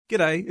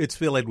G'day, it's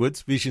Phil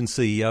Edwards, Vision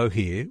CEO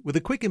here, with a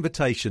quick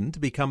invitation to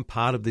become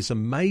part of this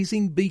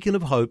amazing beacon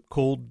of hope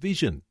called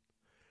Vision.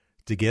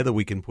 Together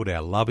we can put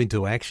our love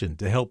into action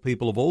to help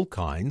people of all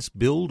kinds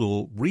build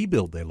or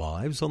rebuild their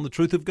lives on the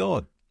truth of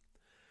God.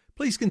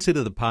 Please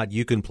consider the part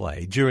you can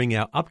play during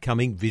our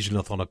upcoming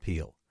Visionathon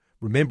appeal,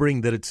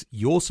 remembering that it's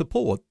your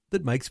support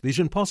that makes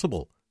Vision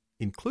possible,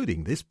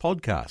 including this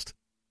podcast.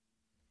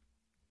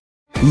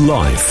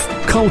 Life,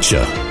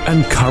 culture,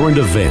 and current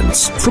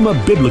events from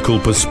a biblical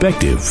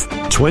perspective.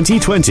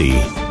 2020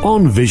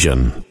 on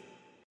Vision.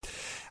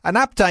 An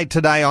update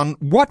today on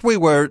what we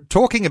were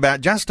talking about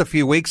just a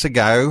few weeks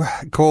ago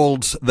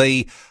called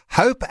the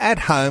Hope at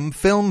Home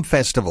Film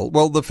Festival.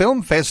 Well, the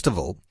film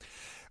festival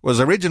was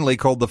originally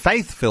called the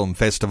Faith Film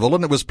Festival,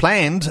 and it was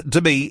planned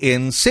to be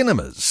in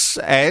cinemas.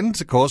 And,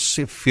 of course,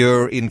 if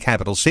you're in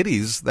capital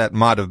cities, that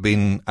might have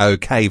been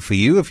okay for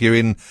you. If you're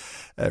in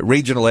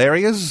regional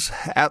areas,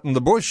 out in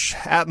the bush,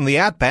 out in the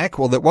outback,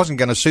 well, that wasn't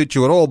going to suit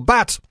you at all.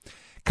 But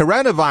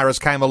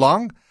coronavirus came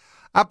along,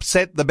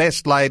 upset the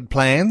best laid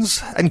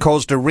plans and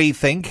caused a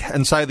rethink,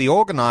 and so the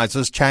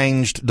organisers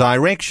changed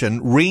direction,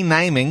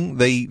 renaming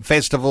the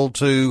festival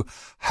to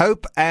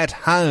Hope at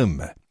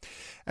Home.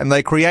 And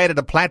they created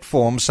a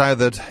platform so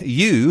that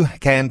you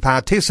can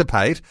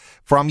participate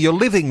from your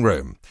living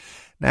room.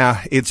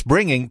 Now, it's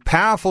bringing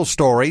powerful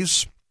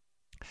stories,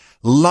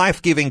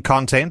 life-giving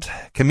content,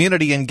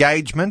 community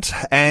engagement,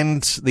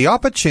 and the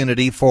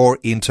opportunity for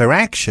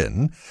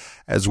interaction,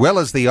 as well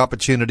as the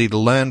opportunity to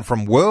learn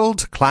from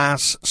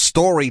world-class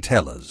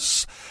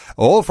storytellers,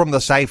 all from the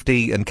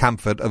safety and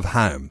comfort of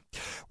home.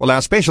 Well,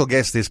 our special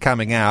guest is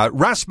coming out,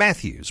 Russ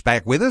Matthews,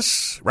 back with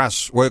us.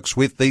 Russ works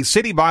with the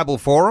City Bible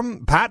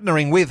Forum,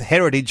 partnering with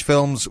Heritage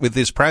Films with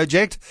this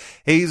project.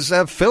 He's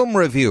a film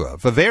reviewer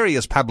for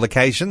various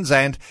publications,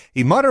 and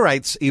he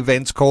moderates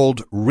events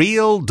called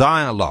Real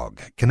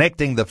Dialogue,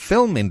 connecting the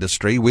film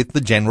industry with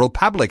the general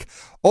public.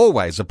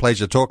 Always a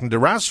pleasure talking to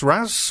Russ.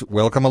 Russ,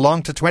 welcome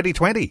along to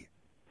 2020.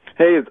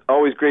 Hey, it's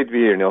always great to be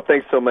here, Neil.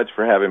 Thanks so much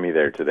for having me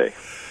there today.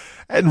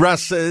 And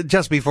Russ,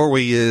 just before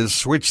we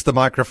switch the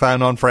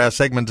microphone on for our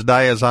segment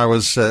today, as I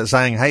was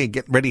saying, hey,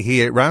 get ready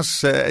here,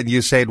 Russ, and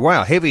you said,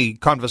 wow, heavy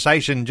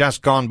conversation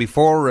just gone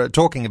before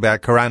talking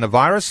about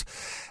coronavirus,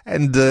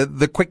 and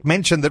the quick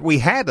mention that we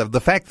had of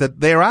the fact that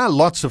there are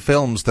lots of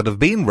films that have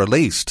been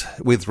released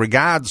with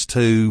regards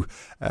to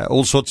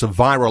all sorts of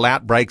viral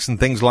outbreaks and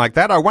things like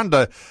that. I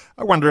wonder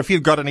if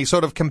you've got any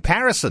sort of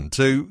comparison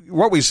to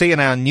what we see in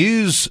our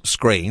news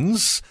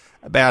screens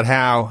about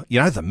how,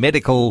 the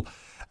medical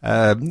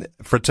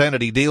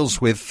fraternity deals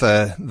with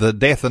the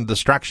death and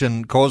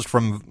destruction caused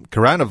from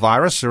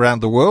coronavirus around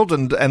the world,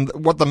 and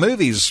what the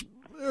movies,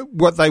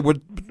 whether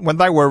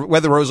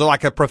it was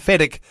like a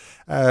prophetic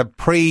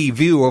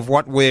preview of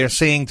what we're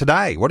seeing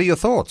today. What are your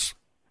thoughts?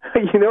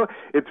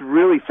 It's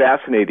really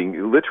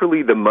fascinating.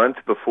 Literally the month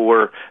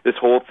before this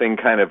whole thing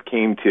kind of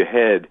came to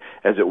head,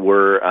 as it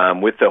were,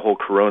 with the whole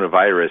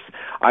coronavirus,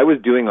 I was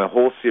doing a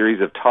whole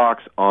series of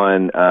talks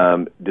on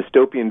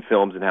dystopian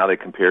films and how they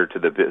compare to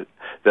the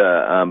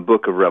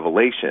book of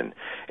Revelation.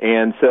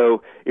 And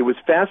so it was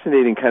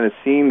fascinating kind of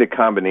seeing the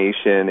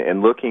combination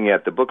and looking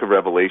at the book of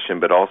Revelation,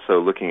 but also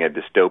looking at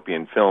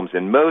dystopian films.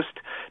 And most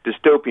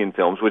dystopian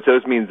films, which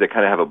those means they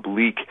kind of have a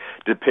bleak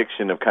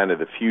depiction of kind of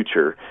the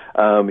future,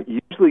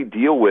 usually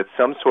deal with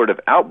some sort of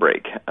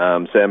outbreak.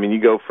 You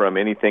go from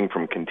anything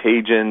from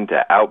Contagion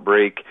to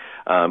Outbreak.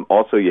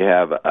 Also, you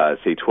have,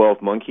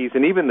 12 Monkeys,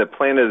 and even the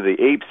Planet of the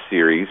Apes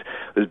series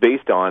was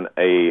based on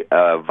a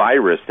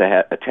virus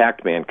that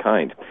attacked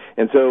mankind.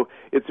 And so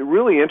it's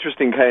really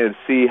interesting kind of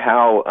see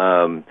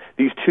how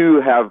these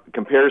two have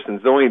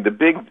comparisons. Only the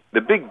big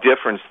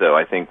difference, though,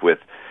 I think, with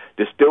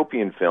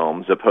dystopian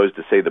films opposed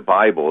to, say, the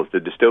Bible, is the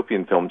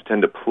dystopian films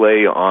tend to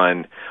play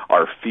on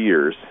our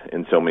fears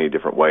in so many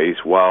different ways,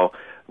 while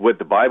what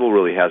the Bible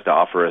really has to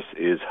offer us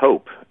is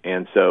hope.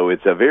 And so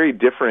it's a very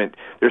different,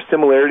 there's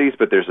similarities,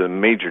 but there's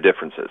major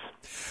differences.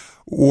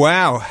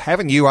 Wow,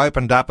 haven't you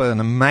opened up an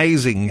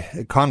amazing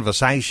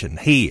conversation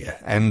here?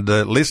 And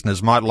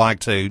listeners might like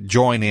to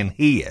join in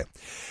here.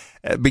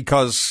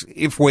 Because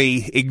if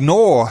we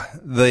ignore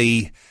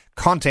the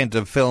content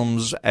of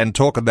films and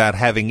talk about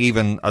having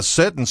even a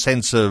certain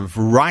sense of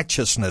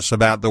righteousness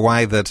about the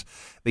way that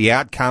the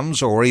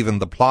outcomes or even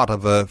the plot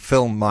of a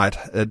film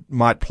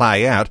might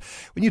play out,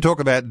 when you talk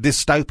about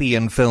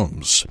dystopian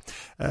films,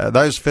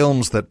 those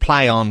films that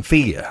play on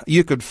fear,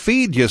 you could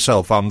feed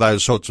yourself on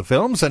those sorts of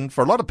films, and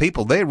for a lot of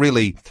people, they're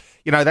really,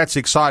 that's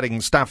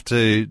exciting stuff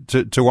to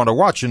want to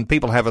watch, and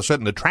people have a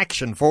certain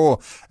attraction for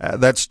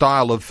that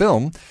style of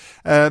film.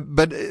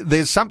 But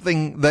there's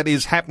something that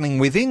is happening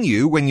within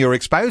you when you're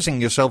exposing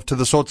yourself to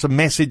the sorts of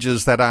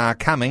messages that are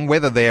coming,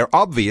 whether they're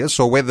obvious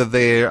or whether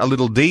they're a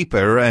little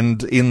deeper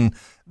and in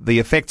the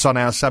effects on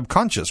our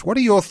subconscious. What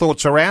are your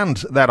thoughts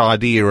around that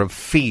idea of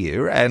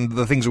fear and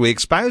the things we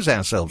expose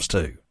ourselves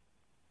to?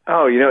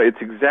 Oh, it's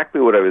exactly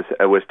what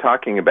I was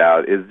talking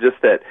about, is just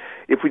that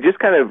if we just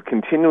kind of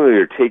continually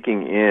are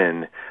taking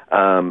in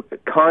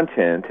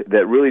content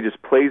that really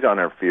just plays on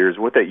our fears,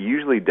 what that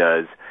usually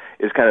does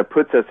is kind of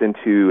puts us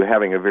into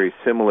having a very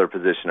similar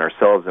position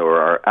ourselves or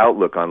our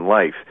outlook on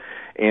life.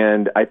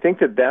 And I think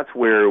that that's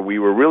where we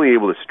were really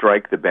able to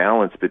strike the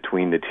balance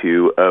between the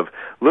two of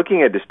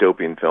looking at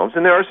dystopian films.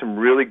 And there are some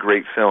really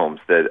great films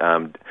that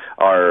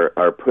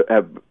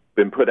have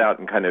been put out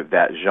in kind of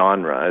that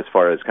genre as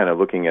far as kind of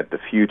looking at the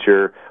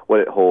future, what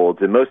it holds,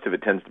 and most of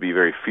it tends to be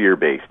very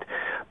fear-based.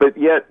 But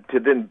yet, to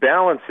then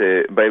balance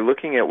it by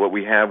looking at what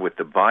we have with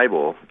the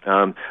Bible,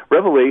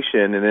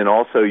 Revelation, and then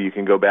also you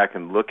can go back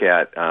and look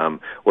at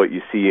what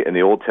you see in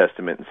the Old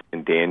Testament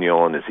in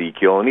Daniel and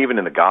Ezekiel, and even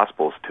in the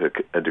Gospels to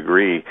a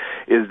degree,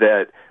 is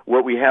that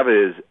what we have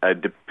is a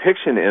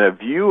depiction and a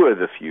view of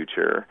the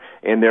future,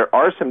 and there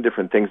are some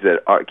different things that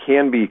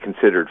can be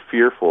considered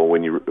fearful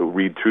when you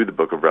read through the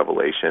book of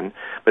Revelation.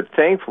 But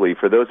thankfully,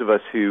 for those of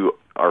us who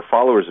are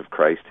followers of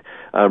Christ,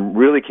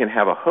 really can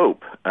have a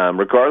hope,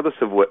 regardless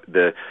of what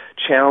the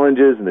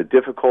challenges and the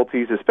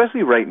difficulties,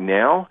 especially right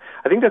now.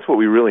 I think that's what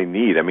we really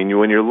need. I mean,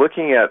 when you're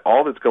looking at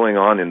all that's going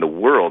on in the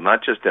world,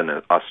 not just in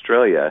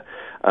Australia,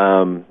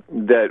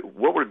 that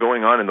what we're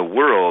going on in the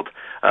world,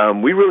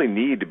 we really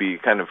need to be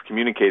kind of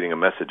communicating a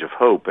message of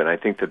hope, and I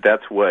think that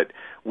that's what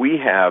we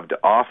have to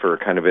offer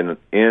kind of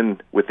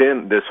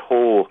within this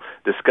whole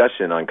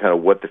discussion on kind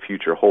of what the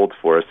future holds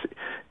for us,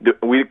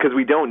 because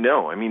we don't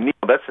know. I mean, Neil,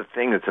 that's the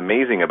thing that's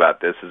amazing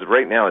about this, is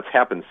right now it's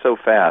happened so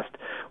fast.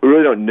 We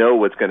really don't know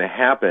what's going to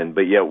happen,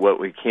 but yet what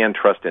we can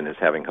trust in is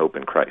having hope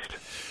in Christ.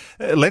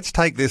 Let's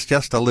take this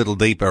just a little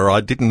deeper.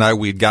 I didn't know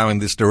we'd go in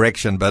this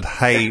direction, but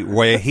hey,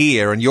 we're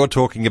here, and you're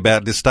talking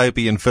about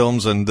dystopian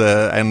films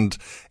and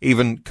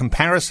even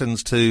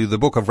comparisons to the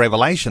book of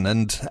Revelation.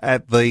 And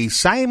at the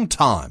same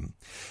time,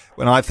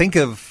 when I think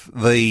of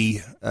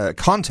the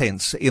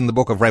contents in the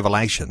book of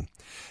Revelation,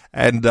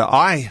 and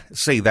I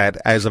see that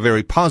as a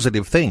very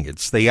positive thing.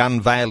 It's the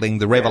unveiling,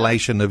 the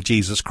revelation of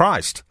Jesus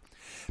Christ.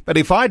 But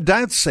if I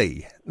don't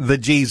see the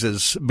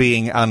Jesus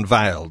being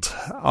unveiled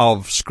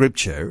of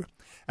Scripture,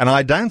 and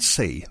I don't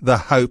see the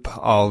hope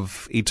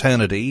of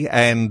eternity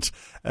and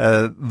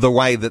the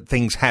way that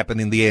things happen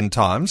in the end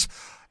times,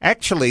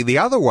 actually the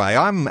other way,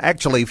 I'm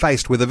actually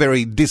faced with a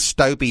very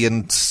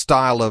dystopian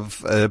style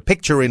of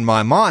picture in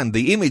my mind,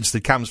 the image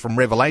that comes from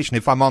Revelation,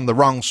 if I'm on the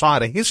wrong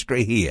side of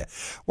history here.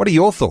 What are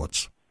your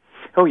thoughts?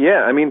 Oh,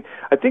 yeah. I mean,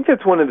 I think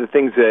that's one of the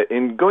things that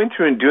in going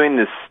through and doing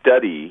this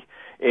study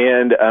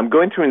and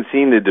going through and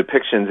seeing the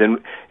depictions, and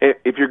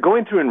if you're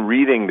going through and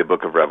reading the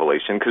book of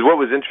Revelation, because what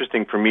was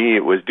interesting for me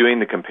was doing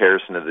the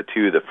comparison of the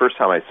two. The first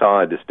time I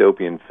saw a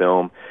dystopian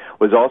film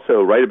was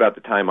also right about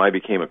the time I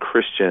became a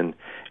Christian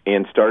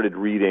and started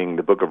reading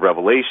the book of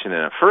Revelation.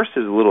 And at first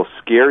it was a little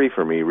scary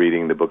for me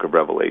reading the book of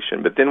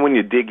Revelation, but then when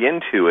you dig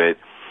into it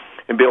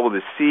and be able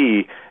to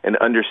see and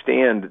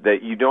understand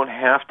that you don't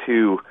have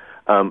to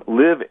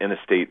live in a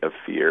state of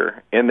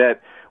fear, and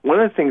that one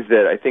of the things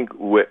that I think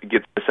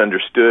gets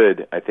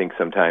misunderstood, I think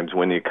sometimes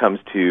when it comes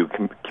to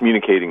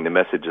communicating the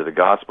message of the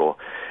gospel,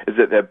 is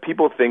that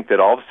people think that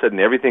all of a sudden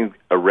everything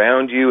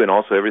around you and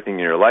also everything in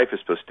your life is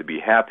supposed to be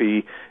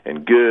happy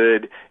and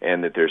good,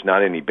 and that there's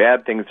not any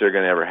bad things that are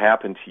going to ever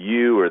happen to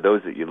you or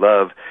those that you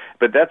love.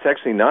 But that's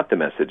actually not the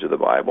message of the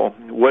Bible.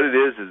 What it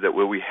is that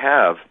what we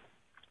have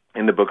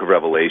in the book of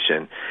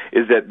Revelation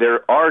is that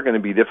there are going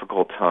to be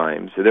difficult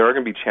times, there are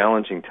going to be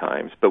challenging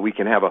times, but we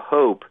can have a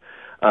hope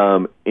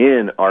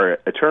in our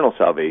eternal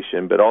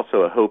salvation, but also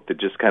a hope that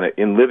just kind of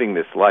in living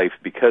this life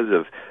because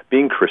of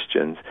being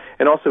Christians,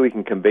 and also we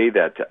can convey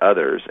that to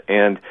others.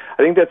 And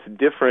I think that's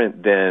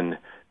different than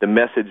the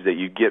message that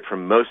you get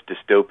from most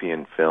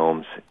dystopian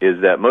films,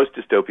 is that most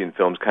dystopian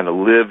films kind of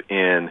live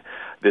in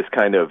this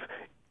kind of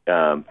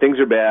things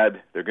are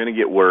bad, they're going to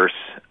get worse,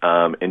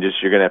 and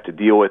just you're going to have to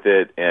deal with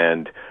it,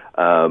 and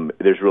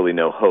there's really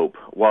no hope.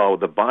 While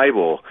the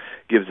Bible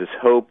gives us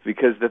hope,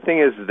 because the thing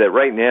is that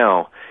right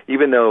now,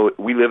 even though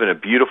we live in a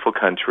beautiful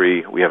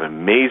country, we have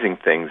amazing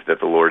things that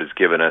the Lord has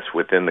given us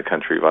within the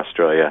country of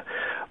Australia,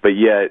 but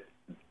yet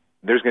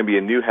there's going to be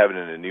a new heaven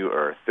and a new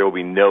earth. There will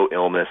be no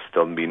illness,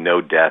 there will be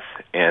no death,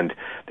 and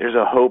there's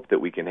a hope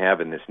that we can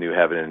have in this new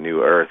heaven and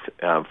new earth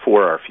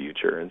for our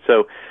future. And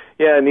so,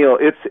 yeah, Neil,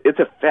 it's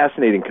a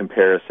fascinating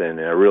comparison,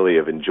 and I really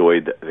have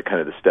enjoyed the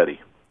kind of the study.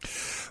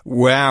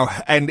 Wow.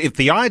 And if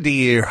the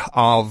idea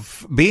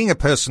of being a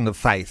person of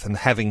faith and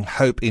having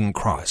hope in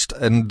Christ,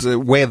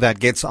 and where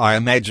that gets, I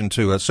imagine,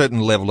 to a certain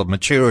level of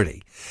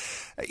maturity,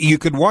 you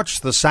could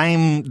watch the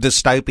same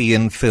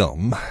dystopian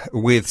film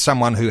with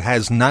someone who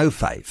has no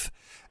faith,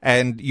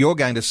 and you're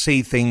going to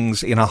see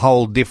things in a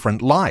whole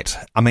different light.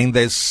 I mean,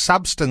 there's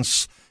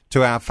substance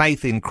to our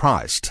faith in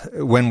Christ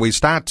when we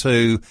start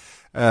to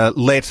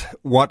let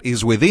what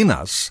is within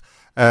us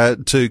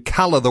to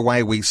colour the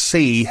way we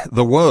see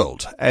the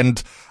world.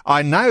 And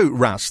I know,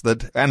 Russ,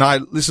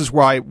 this is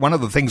why one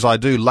of the things I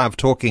do love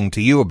talking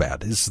to you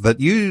about is that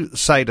you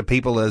say to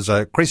people as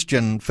a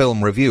Christian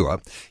film reviewer,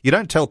 you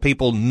don't tell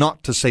people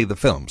not to see the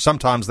film.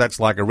 Sometimes that's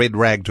like a red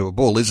rag to a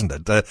bull, isn't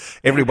it?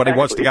 Everybody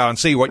wants to go and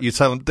see what you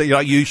tell them.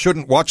 You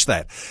shouldn't watch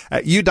that.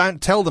 You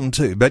don't tell them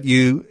to, but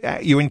you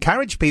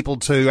encourage people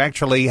to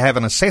actually have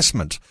an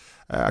assessment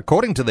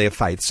according to their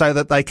faith, so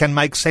that they can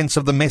make sense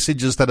of the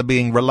messages that are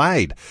being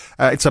relayed.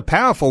 It's a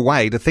powerful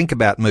way to think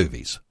about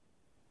movies.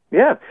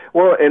 Yeah,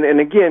 well,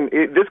 and again,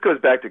 this goes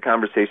back to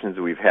conversations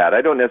that we've had.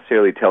 I don't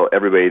necessarily tell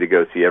everybody to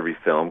go see every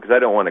film because I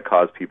don't want to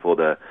cause people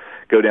to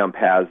go down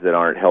paths that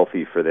aren't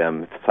healthy for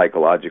them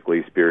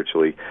psychologically,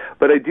 spiritually.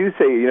 But I do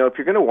say, if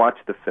you're going to watch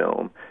the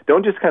film,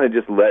 don't just kind of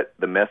just let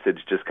the message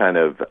just kind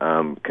of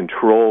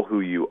control who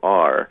you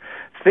are.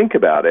 Think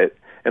about it,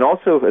 and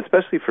also,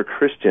 especially for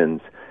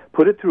Christians,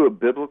 put it through a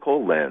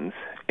biblical lens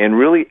and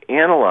really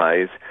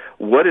analyze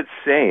what it's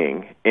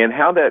saying and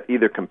how that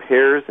either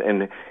compares,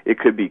 and it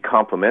could be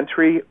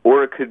complementary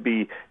or it could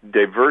be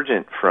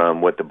divergent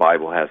from what the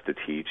Bible has to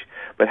teach.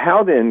 But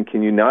how then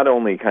can you not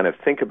only kind of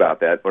think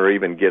about that or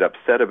even get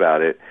upset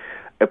about it,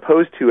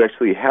 opposed to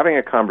actually having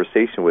a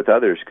conversation with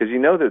others, because you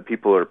know that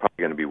people are probably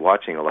going to be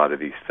watching a lot of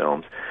these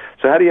films.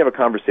 So how do you have a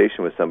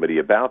conversation with somebody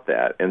about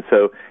that? And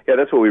so,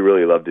 that's what we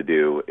really love to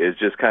do, is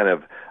just kind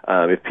of,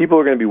 if people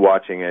are going to be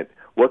watching it,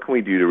 what can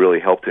we do to really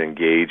help to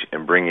engage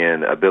and bring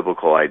in a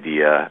biblical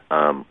idea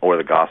or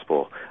the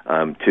gospel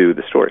to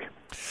the story?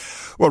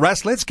 Well,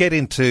 Russ, let's get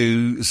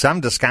into some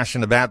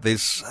discussion about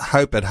this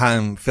Hope at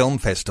Home Film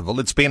Festival.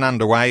 It's been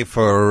underway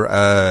for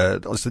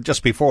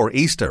just before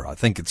Easter, I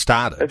think it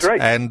started. That's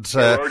right. And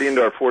we're already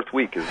into our fourth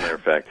week, as a matter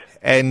of fact.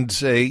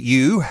 And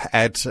you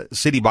at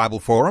City Bible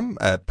Forum,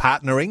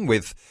 partnering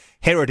with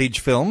Heritage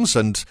Films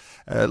and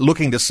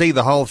looking to see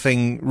the whole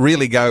thing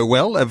really go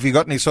well. Have you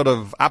got any sort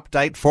of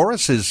update for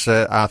us?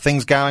 Are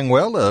things going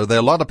well? Are there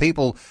a lot of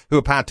people who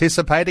are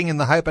participating in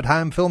the Hope at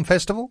Home Film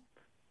Festival?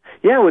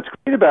 Yeah, what's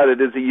great about it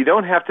is that you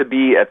don't have to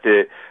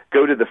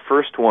go to the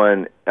first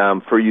one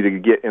for you to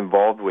get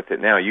involved with it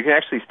now. You can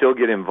actually still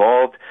get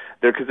involved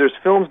there because there's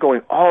films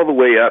going all the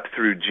way up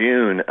through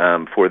June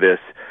for this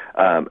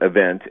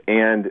event,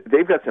 and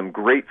they've got some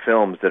great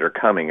films that are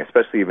coming,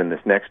 especially even this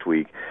next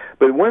week.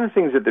 But one of the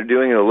things that they're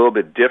doing a little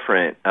bit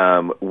different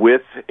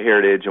with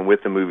Heritage and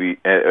with the movie,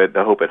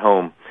 The Hope at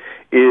Home,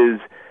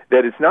 is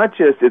that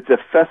it's a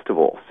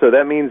festival. So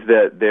that means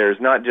that there's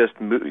not just,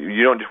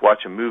 you don't just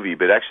watch a movie,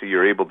 but actually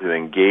you're able to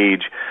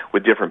engage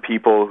with different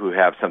people who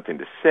have something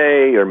to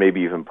say or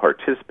maybe even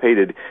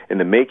participated in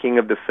the making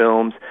of the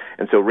films.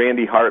 And so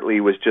Randy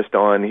Hartley was just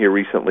on here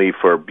recently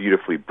for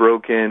Beautifully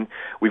Broken.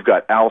 We've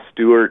got Al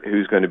Stewart,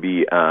 who's going to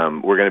be,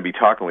 we're going to be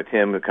talking with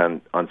him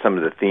on some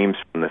of the themes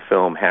from the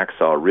film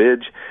Hacksaw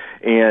Ridge.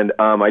 And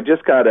I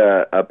just got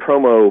a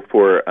promo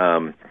for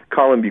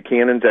Colin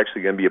Buchanan's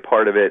actually going to be a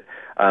part of it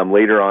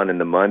later on in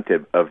the month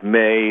of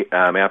May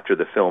after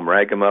the film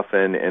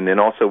Ragamuffin. And then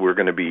also we're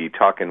going to be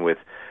talking with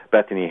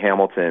Bethany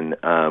Hamilton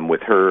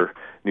with her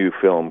new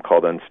film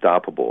called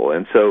Unstoppable.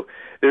 And so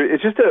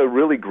it's just a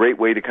really great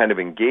way to kind of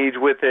engage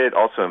with it,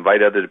 also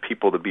invite other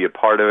people to be a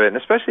part of it. And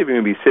especially if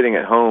you're going to be sitting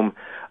at home,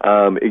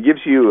 it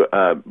gives you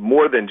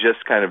more than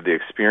just kind of the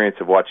experience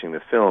of watching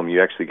the film.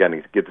 You actually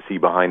get to see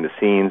behind the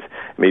scenes,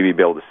 maybe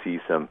be able to see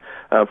some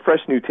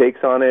fresh new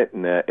takes on it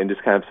and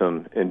just kind of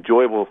some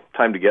enjoyable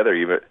time together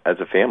even as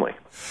a family.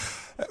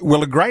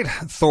 Well, a great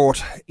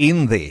thought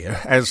in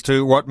there as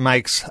to what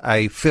makes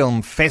a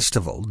film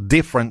festival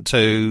different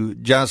to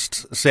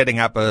just setting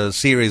up a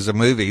series of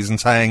movies and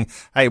saying,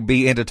 hey,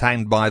 be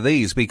entertained by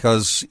these,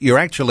 because you're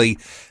actually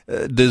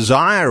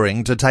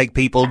desiring to take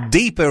people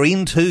deeper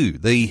into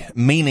the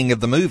meaning of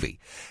the movie.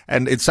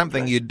 And it's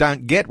something you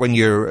don't get when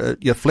you're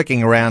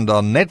flicking around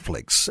on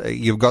Netflix.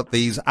 You've got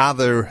these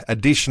other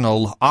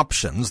additional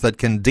options that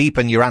can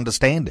deepen your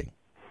understanding.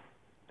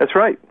 That's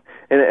right.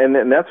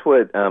 And that's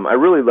what I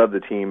really love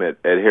the team at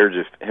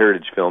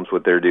Heritage Films,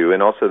 what they're doing,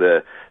 and also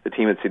the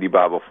team at City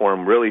Bible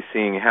Forum, really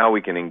seeing how we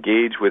can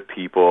engage with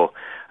people.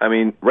 I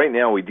mean, right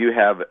now we do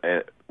have,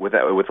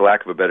 with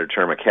lack of a better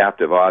term, a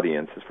captive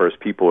audience as far as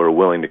people are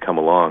willing to come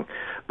along.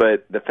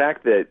 But the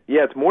fact that,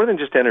 it's more than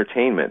just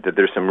entertainment, that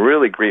there's some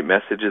really great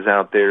messages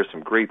out there,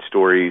 some great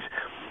stories,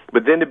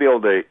 but then to be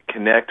able to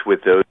connect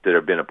with those that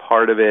have been a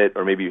part of it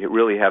or maybe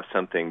really have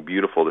something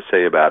beautiful to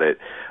say about it,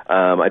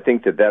 I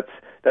think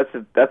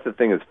that's the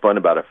thing that's fun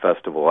about a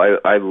festival.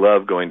 I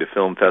love going to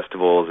film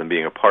festivals and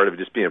being a part of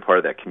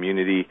that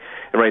community.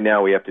 And right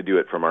now we have to do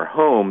it from our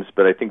homes,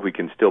 but I think we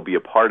can still be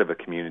a part of a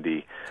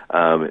community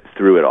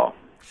through it all.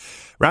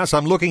 Russ,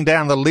 I'm looking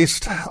down the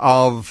list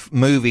of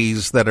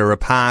movies that are a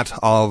part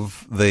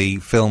of the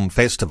film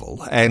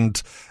festival,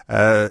 and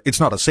it's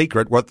not a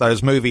secret what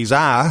those movies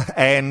are.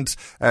 And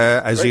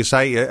as you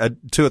say,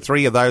 2 or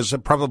 3 of those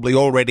have probably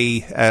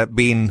already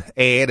been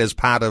aired as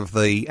part of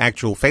the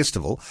actual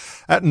festival.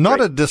 Not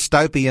a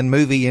dystopian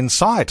movie in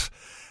sight.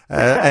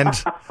 And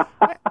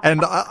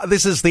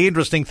this is the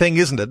interesting thing,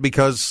 isn't it?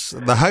 Because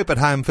the Hope at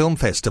Home Film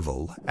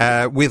Festival,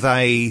 with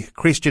a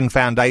Christian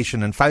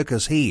foundation and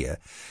focus here,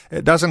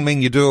 it doesn't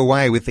mean you do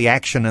away with the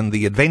action and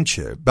the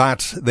adventure,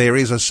 but there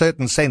is a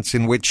certain sense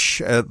in which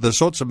the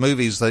sorts of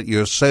movies that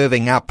you're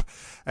serving up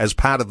as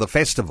part of the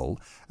festival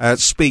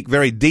speak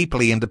very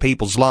deeply into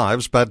people's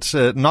lives, but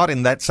not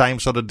in that same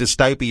sort of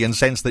dystopian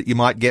sense that you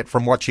might get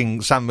from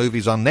watching some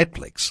movies on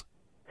Netflix.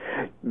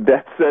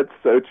 That's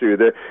so true.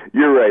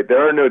 You're right.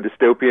 There are no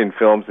dystopian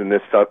films in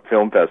this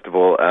film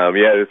festival.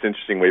 It's an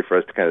interesting way for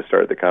us to kind of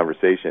start the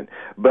conversation.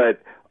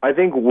 But I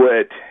think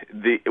what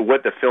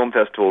the film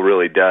festival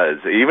really does,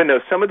 even though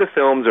some of the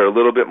films are a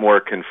little bit more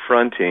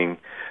confronting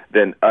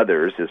than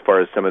others as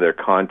far as some of their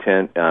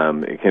content,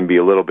 it can be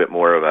a little bit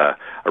more of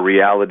a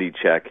reality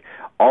check.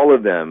 All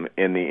of them,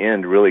 in the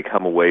end, really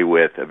come away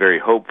with a very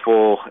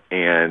hopeful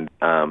and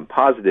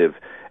positive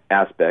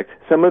aspect.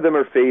 Some of them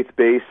are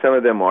faith-based. Some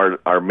of them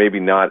are maybe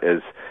not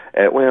as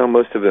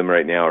most of them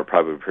right now are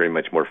probably pretty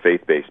much more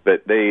faith-based.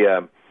 But they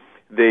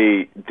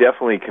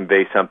definitely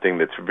convey something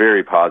that's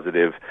very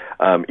positive.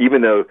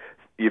 Even though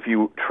if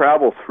you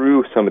travel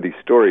through some of these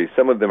stories,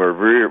 some of them are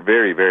very,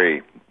 very,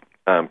 very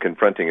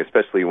confronting,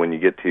 especially when you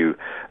get to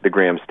the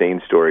Graham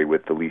Stain story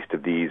with The Least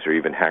of These, or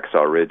even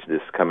Hacksaw Ridge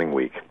this coming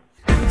week.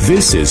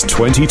 This is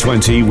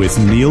 2020 with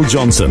Neil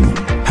Johnson,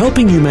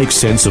 helping you make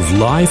sense of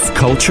life,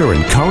 culture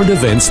and current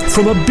events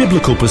from a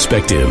biblical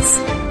perspective.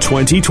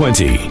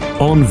 2020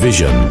 on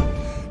Vision.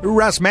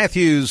 Russ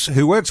Matthews,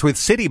 who works with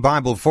City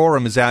Bible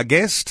Forum, is our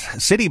guest.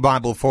 City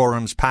Bible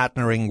Forum's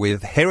partnering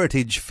with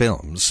Heritage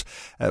Films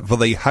for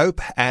the Hope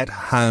at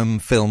Home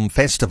Film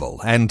Festival.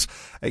 And,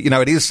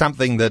 it is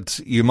something that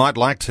you might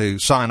like to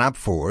sign up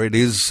for. It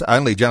is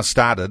only just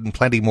started and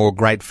plenty more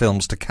great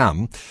films to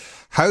come.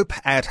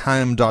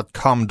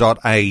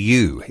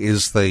 hopeathome.com.au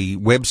is the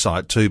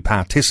website to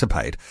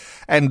participate.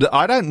 And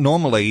I don't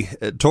normally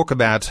talk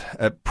about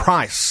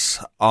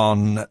price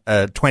on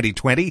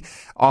 2020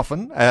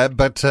 often,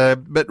 but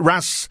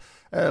Russ,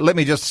 let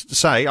me just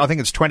say, I think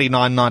it's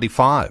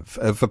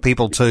 $29.95 for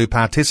people to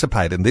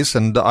participate in this,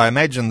 and I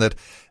imagine that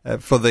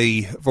for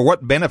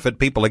what benefit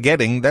people are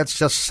getting, that's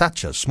just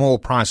such a small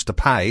price to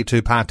pay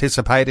to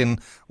participate in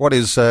what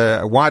is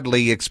a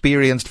widely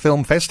experienced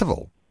film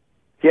festival.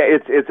 Yeah,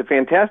 it's a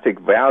fantastic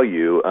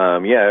value.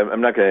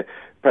 I'm not going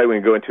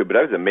to go into it, but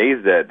I was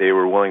amazed that they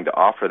were willing to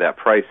offer that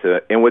price.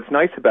 And what's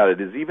nice about it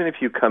is even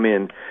if you come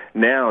in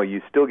now, you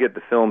still get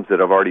the films that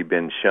have already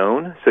been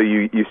shown. So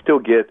you still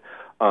get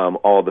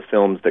all the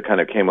films that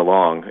kind of came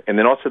along. And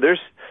then also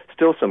there's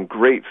still some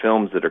great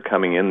films that are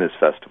coming in this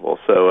festival.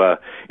 So,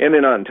 and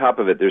then on top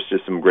of it, there's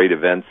just some great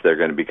events that are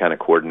going to be kind of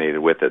coordinated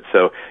with it.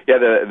 So, yeah,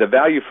 the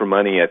value for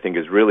money I think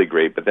is really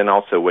great, but then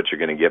also what you're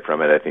going to get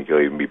from it, I think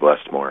you'll even be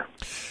blessed more.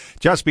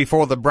 Just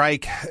before the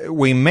break,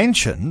 we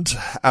mentioned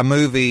a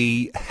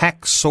movie,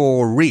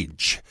 Hacksaw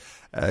Ridge.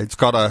 It's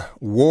got a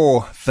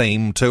war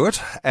theme to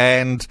it,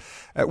 and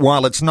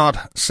while it's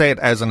not set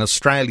as an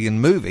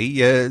Australian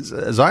movie,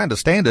 as I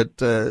understand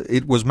it,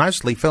 it was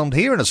mostly filmed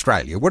here in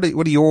Australia. What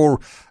are your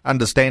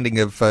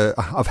understanding of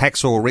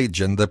Hacksaw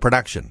Ridge and the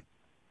production?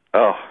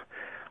 Oh,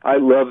 I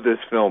love this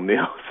film,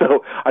 Neil.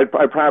 So I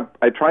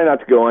try not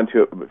to go on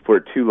to it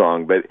for too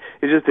long, but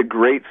it's just a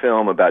great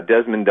film about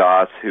Desmond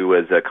Doss, who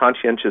was a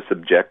conscientious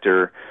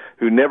objector,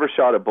 who never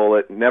shot a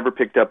bullet, never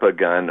picked up a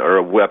gun, or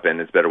a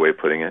weapon is a better way of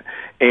putting it.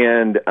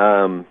 And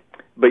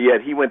but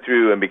yet he went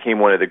through and became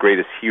one of the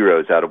greatest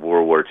heroes out of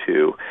World War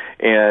II.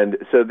 And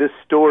so this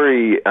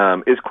story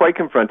is quite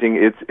confronting.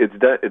 It's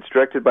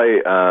directed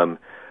by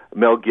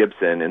Mel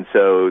Gibson, and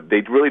so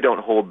they really don't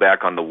hold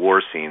back on the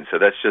war scene, so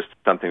that's just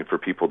something for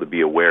people to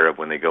be aware of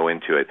when they go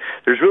into it.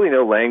 There's really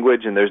no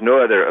language, and there's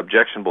no other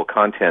objectionable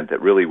content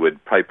that really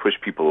would probably push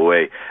people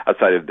away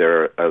outside of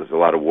there's a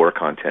lot of war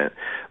content.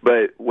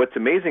 But what's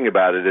amazing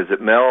about it is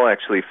that Mel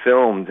actually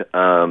filmed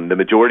the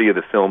majority of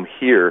the film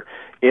here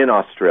in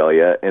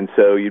Australia, and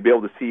so you'd be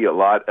able to see a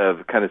lot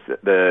of kind of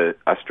the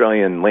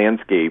Australian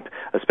landscape,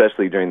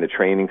 especially during the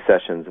training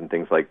sessions and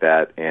things like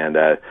that. And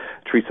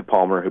Teresa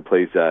Palmer, who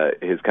plays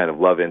his kind of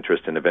love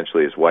interest and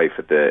eventually his wife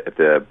at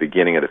the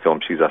beginning of the film,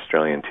 she's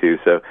Australian too.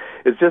 So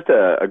it's just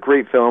a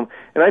great film,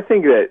 and I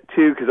think that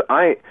too because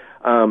I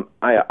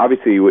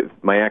obviously with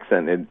my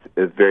accent,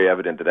 it's very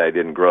evident that I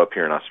didn't grow up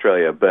here in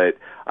Australia, but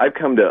I've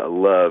come to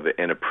love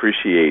and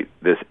appreciate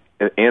this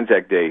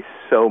Anzac Day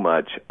so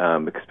much,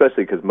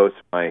 especially because most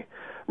of my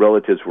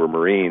relatives were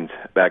Marines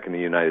back in the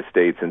United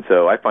States, and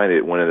so I find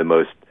it one of the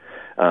most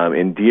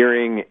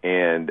endearing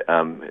and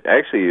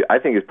actually I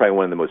think it's probably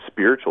one of the most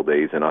spiritual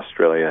days in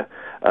Australia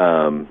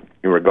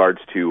in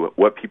regards to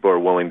what people are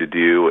willing to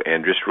do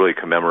and just really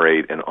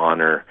commemorate and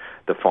honor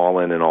the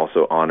fallen and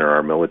also honor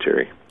our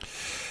military.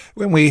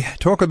 When we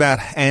talk about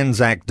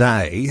Anzac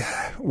Day,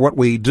 what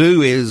we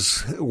do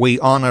is we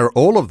honor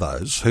all of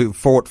those who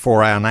fought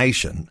for our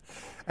nation,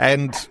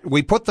 and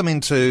we put them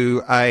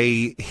into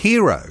a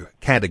hero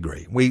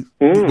category. We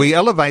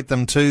elevate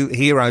them to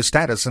hero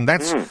status, and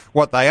that's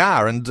what they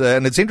are. And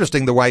it's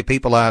interesting the way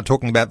people are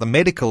talking about the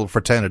medical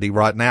fraternity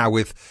right now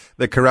with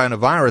the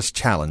coronavirus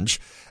challenge.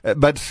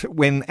 But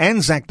when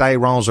Anzac Day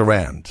rolls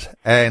around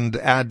and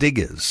our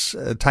diggers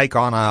take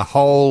on a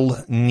whole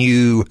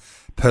new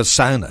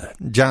persona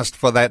just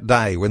for that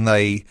day, when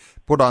they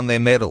put on their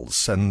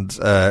medals and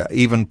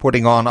even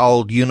putting on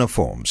old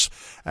uniforms,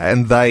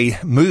 and they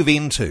move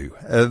into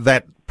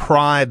that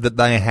pride that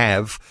they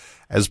have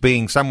as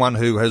being someone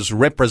who has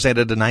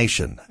represented a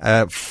nation,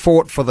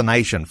 fought for the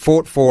nation,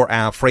 fought for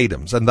our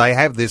freedoms, and they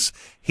have this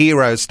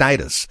hero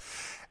status.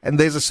 And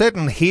there's a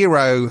certain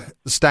hero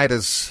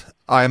status,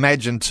 I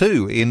imagine,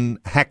 too, in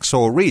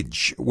Hacksaw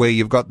Ridge, where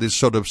you've got this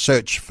sort of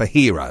search for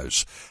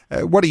heroes.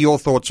 What are your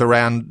thoughts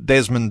around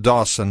Desmond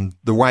Doss and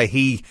the way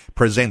he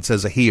presents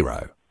as a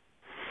hero?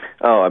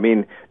 Oh, I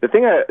mean, the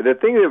thing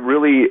that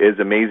really is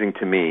amazing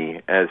to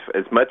me, as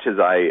much as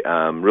I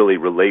really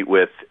relate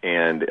with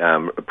and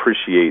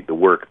appreciate the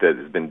work that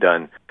has been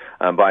done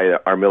by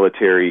our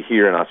military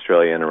here in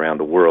Australia and around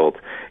the world,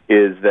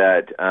 is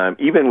that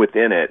even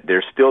within it,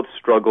 there's still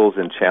struggles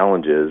and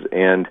challenges.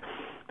 And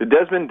the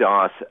Desmond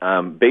Doss,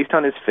 based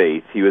on his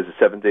faith, he was a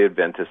Seventh-day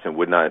Adventist and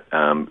would not.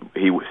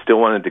 He still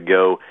wanted to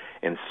go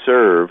and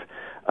serve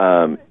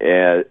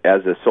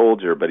as a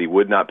soldier, but he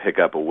would not pick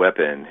up a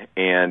weapon.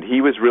 And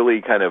he was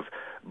really kind of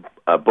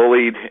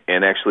bullied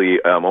and actually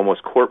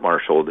almost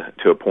court-martialed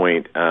to a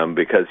point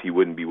because he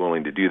wouldn't be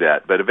willing to do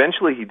that. But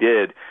eventually he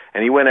did,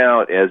 and he went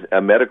out as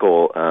a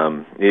medical,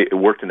 he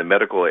worked in the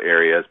medical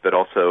areas, but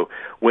also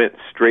went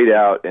straight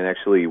out and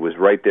actually was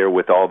right there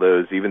with all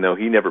those, even though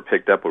he never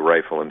picked up a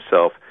rifle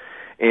himself.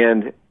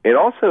 And it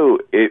also,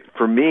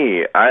 for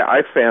me,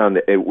 I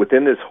found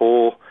within this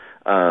whole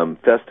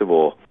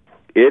festival,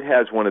 it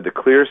has one of the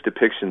clearest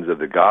depictions of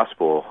the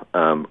gospel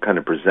kind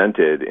of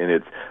presented, and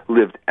it's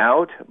lived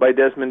out by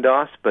Desmond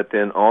Doss, but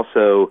then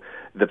also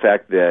the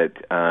fact that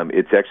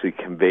it's actually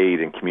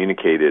conveyed and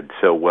communicated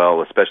so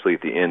well, especially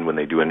at the end when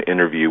they do an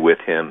interview with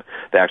him,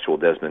 the actual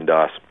Desmond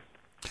Doss,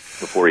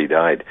 before he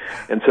died.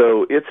 And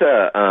so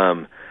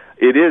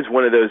it is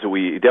one of those that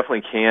we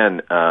definitely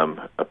can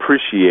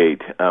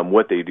appreciate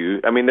what they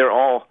do. I mean, they're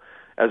all,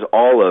 as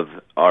all of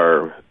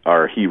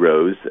our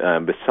heroes,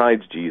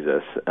 besides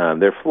Jesus,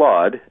 they're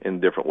flawed in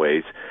different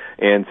ways,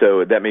 and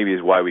so that maybe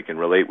is why we can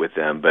relate with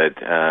them. But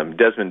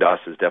Desmond Doss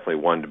is definitely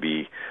one to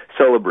be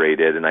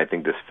celebrated, and I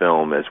think this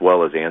film, as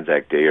well as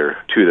Anzac Day, are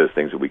two of those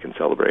things that we can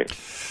celebrate.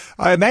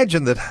 I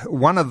imagine that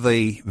one of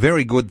the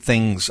very good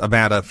things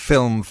about a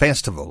film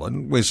festival,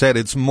 and we said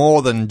it's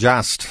more than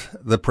just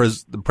the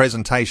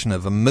presentation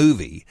of a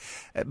movie,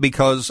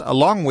 because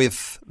along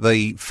with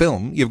the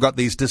film, you've got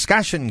these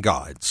discussion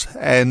guides,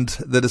 and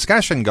the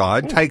discussion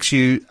guide takes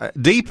you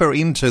deeper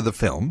into the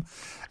film.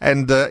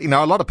 And, a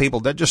lot of people,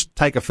 they just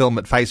take a film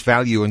at face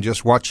value and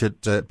just watch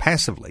it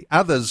passively.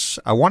 Others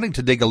are wanting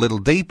to dig a little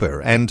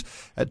deeper and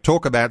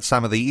talk about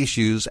some of the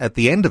issues at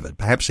the end of it,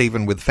 perhaps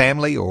even with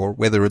family, or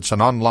whether it's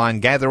an online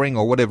gathering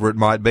or whatever it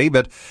might be.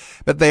 But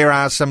there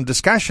are some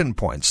discussion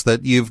points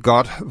that you've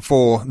got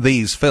for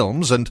these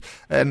films, and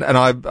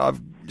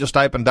I've just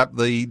opened up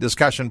the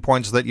discussion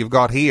points that you've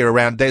got here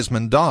around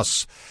Desmond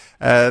Doss.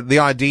 The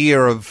idea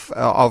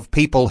of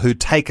people who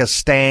take a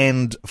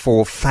stand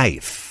for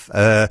faith,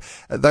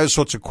 those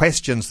sorts of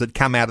questions that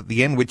come out at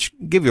the end, which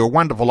give you a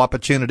wonderful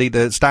opportunity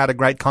to start a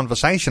great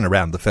conversation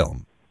around the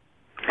film.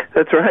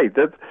 That's right.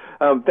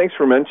 Thanks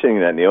for mentioning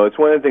that, Neil. It's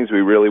one of the things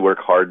we really work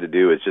hard to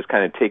do, is just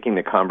kind of taking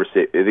the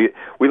conversation.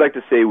 We like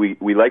to say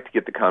we like to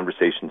get the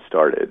conversation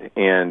started.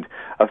 And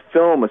a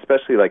film,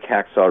 especially like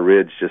Hacksaw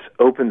Ridge, just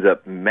opens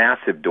up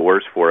massive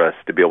doors for us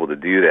to be able to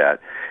do that.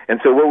 And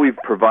so what we've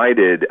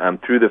provided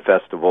through the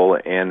festival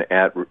and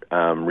at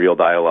Real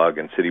Dialogue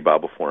and City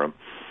Bible Forum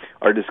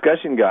are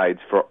discussion guides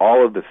for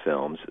all of the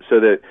films, so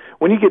that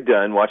when you get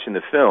done watching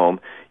the film,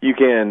 you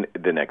can,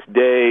 the next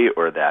day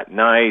or that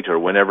night or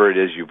whenever it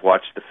is you've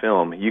watched the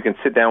film, you can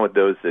sit down with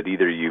those that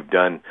either you've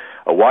done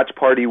a watch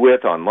party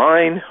with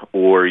online,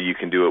 or you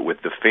can do it with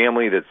the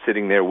family that's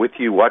sitting there with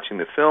you watching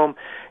the film,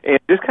 and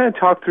just kind of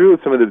talk through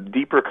some of the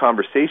deeper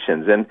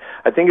conversations. And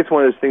I think it's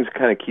one of those things that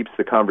kind of keeps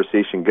the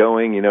conversation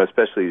going,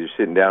 especially as you're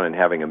sitting down and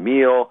having a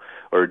meal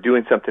or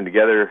doing something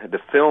together. The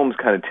films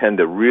kind of tend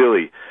to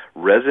really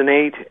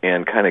resonate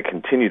and kind of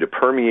continue to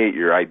permeate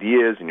your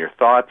ideas and your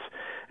thoughts.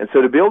 And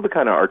so to be able to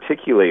kind of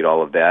articulate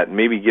all of that and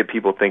maybe get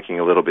people thinking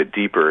a little bit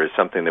deeper is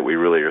something that we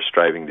really are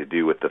striving to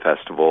do with the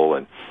festival.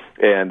 And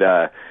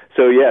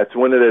so, yeah, it's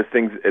one of those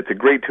things. It's a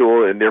great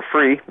tool, and they're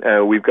free.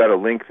 We've got a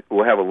link.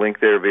 We'll have a link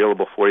there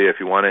available for you if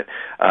you want it,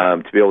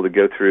 to be able to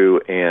go through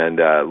and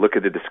look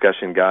at the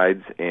discussion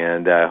guides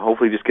and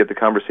hopefully just get the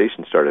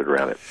conversation started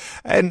around it.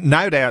 And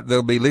no doubt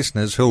there'll be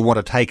listeners who'll want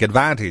to take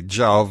advantage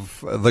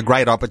of the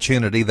great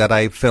opportunity that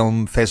a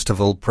film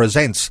festival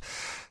presents.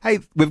 Hey,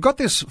 we've got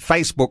this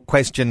Facebook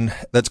question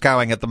that's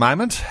going at the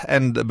moment,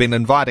 and been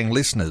inviting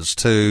listeners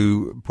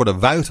to put a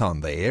vote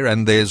on there,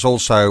 and there's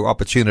also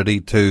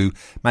opportunity to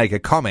make a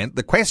comment.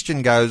 The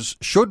question goes,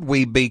 should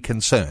we be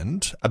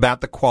concerned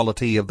about the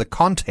quality of the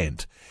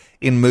content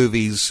in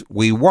movies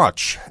we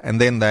watch?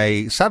 And then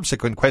the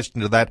subsequent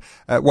question to that,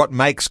 what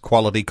makes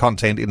quality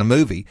content in a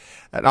movie?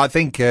 And I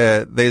think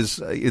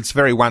it's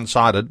very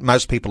one-sided.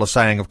 Most people are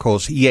saying, of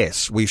course,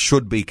 yes, we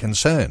should be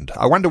concerned.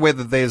 I wonder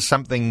whether there's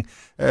something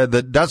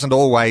that doesn't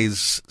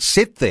always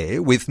sit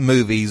there with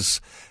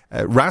movies.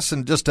 Russ,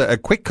 and just a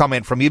quick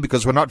comment from you,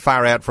 because we're not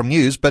far out from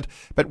news, but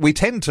we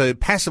tend to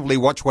passively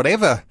watch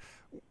whatever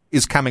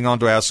is coming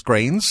onto our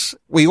screens.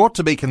 We ought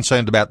to be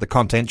concerned about the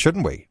content,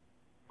 shouldn't we?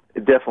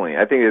 Definitely.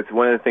 I think it's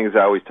one of the things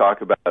I always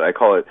talk about. I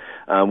call it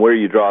where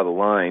you draw the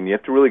line. You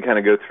have to really kind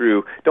of go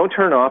through, don't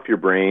turn off your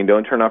brain,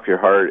 don't turn off your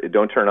heart,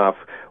 don't turn off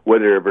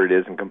whatever it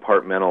is and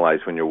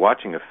compartmentalize when you're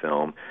watching a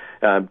film.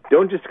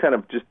 Don't just kind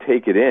of just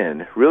take it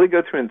in. Really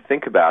go through and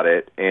think about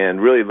it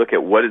and really look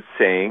at what it's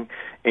saying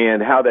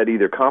and how that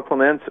either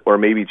complements or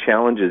maybe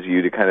challenges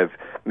you to kind of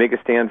make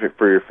a stand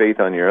for your faith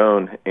on your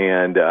own,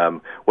 and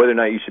whether or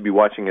not you should be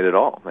watching it at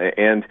all.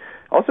 And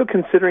also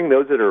considering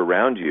those that are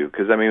around you,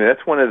 because, I mean,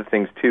 that's one of the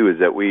things, too, is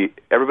that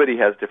everybody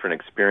has different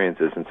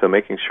experiences, and so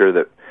making sure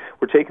that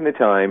we're taking the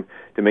time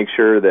to make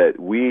sure that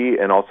we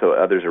and also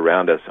others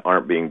around us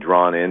aren't being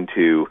drawn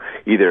into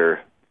either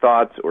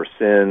thoughts or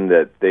sin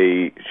that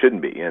they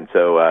shouldn't be. And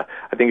so I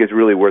think it's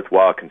really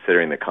worthwhile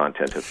considering the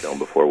content of film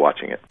before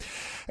watching it.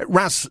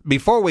 Russ,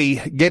 before we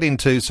get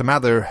into some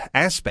other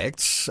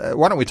aspects,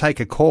 why don't we take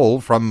a call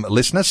from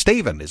listener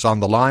Stephen is on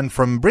the line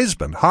from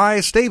Brisbane.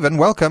 Hi, Stephen.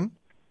 Welcome.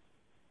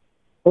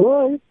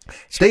 Hello.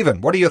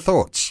 Stephen, what are your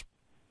thoughts?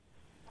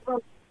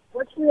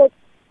 Actually, I've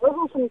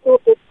often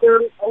thought that there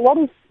are a lot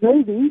of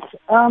movies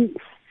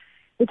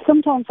that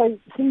sometimes they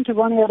seem to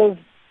run out of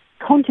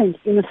content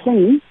in a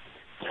scene,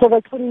 so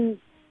they put in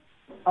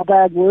a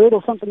bad word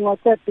or something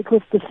like that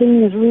because the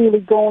scene has really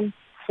gone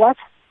flat.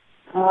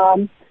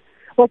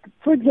 Like,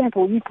 for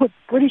example, you put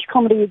British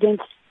comedy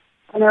against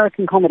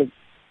American comedy.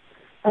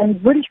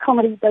 And British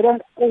comedy, they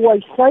don't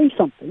always say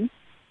something,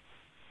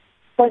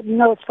 but you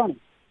know it's funny.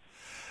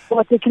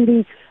 Like, there can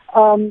be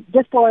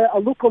just by a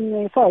look on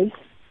their face,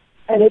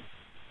 and it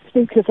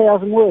speaks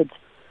 1,000 words.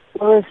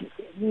 Whereas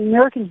the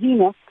American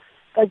humour,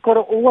 they've got to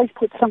always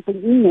put something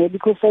in there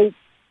because they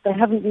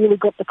haven't really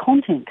got the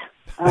content.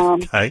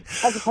 Okay.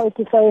 As opposed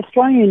to, say,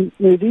 Australian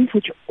movies,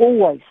 which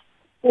always,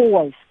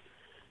 I've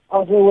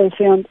always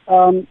found,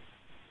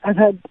 have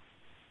had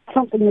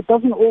something that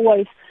doesn't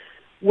always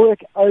work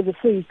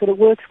overseas, but it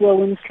works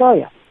well in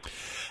Australia.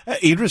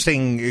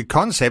 Interesting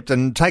concept,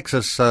 and takes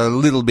us a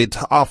little bit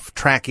off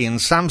track in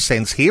some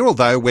sense here,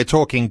 although we're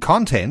talking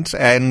content.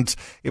 And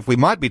if we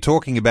might be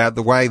talking about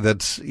the way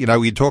that, you know,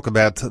 we talk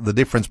about the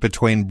difference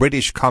between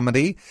British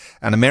comedy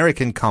and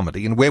American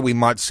comedy and where we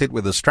might sit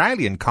with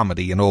Australian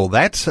comedy and all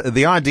that,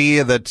 the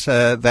idea that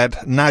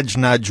that nudge,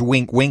 nudge,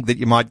 wink, wink that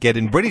you might get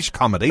in British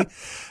comedy,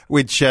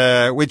 which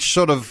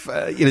sort of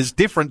is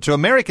different to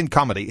American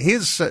comedy.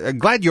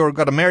 Glad you've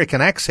got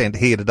American accent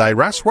here today,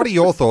 Russ. What are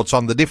your thoughts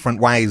on the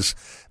different ways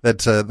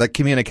that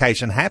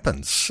communication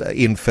happens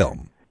in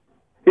film?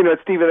 You know,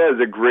 Stephen, that is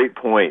a great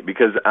point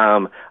because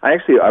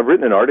I've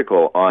written an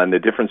article on the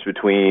difference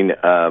between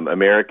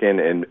American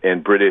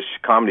and British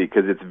comedy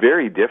because it's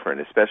very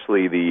different,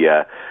 especially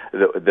the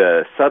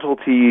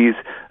subtleties,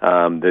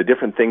 the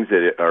different things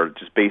that are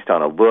just based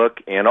on a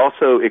look, and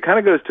also it kind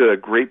of goes to a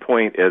great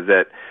point is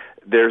that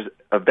there's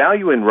a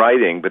value in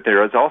writing, but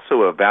there is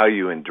also a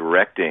value in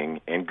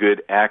directing and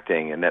good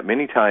acting, and that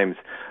many times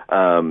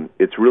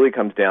it really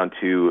comes down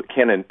to,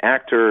 can an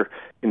actor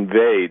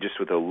convey just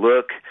with a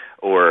look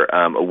or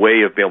a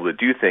way of being able to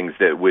do things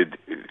that would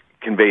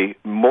convey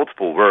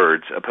multiple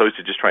words opposed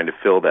to just trying to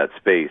fill that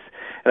space.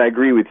 And I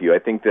agree with you. I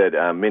think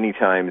that many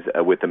times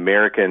with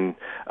American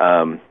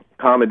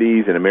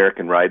comedies and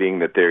American writing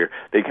that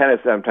they kind of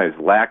sometimes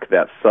lack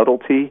that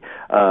subtlety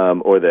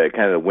or the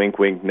kind of wink,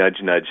 wink,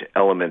 nudge, nudge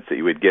elements that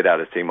you would get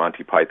out of, say,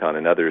 Monty Python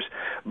and others.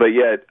 But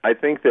yet, I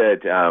think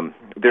that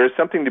there is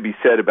something to be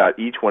said about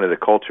each one of the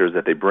cultures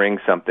that they bring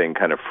something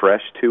kind of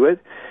fresh to it,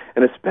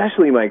 and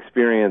especially my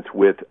experience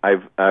with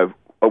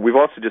we've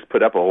also just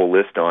put up a whole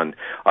list on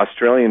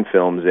Australian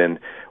films and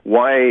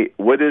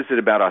what is it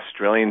about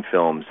Australian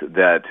films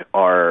that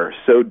are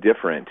so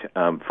different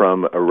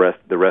from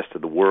the rest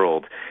of the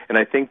world? And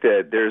I think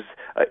that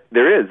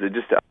there is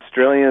just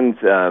Australians,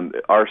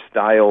 our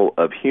style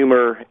of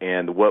humor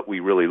and what we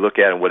really look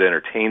at and what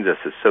entertains us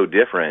is so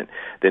different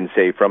than,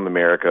 say, from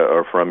America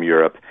or from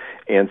Europe.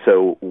 And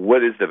so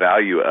what is the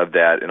value of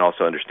that and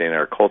also understanding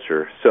our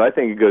culture? So I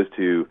think it goes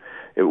to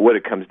what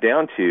it comes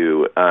down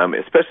to,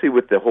 especially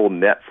with the whole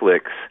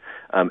Netflix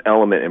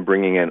element and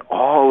bringing in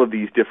all of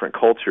these different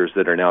cultures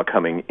that are now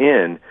coming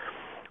in.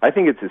 I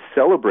think it's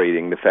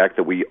celebrating the fact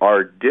that we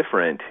are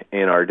different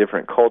in our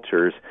different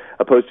cultures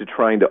opposed to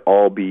trying to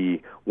all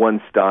be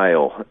one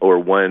style or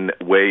one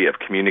way of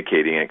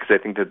communicating it, because I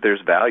think that there's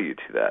value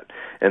to that.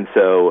 And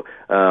so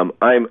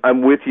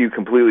I'm with you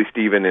completely,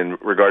 Stephen, in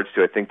regards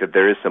to I think that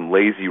there is some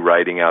lazy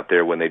writing out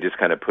there when they just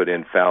kind of put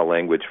in foul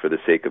language for the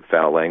sake of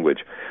foul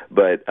language.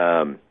 But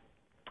I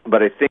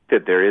think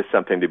that there is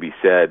something to be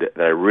said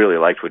that I really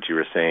liked what you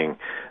were saying,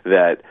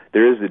 that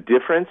there is a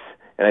difference,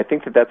 and I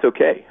think that that's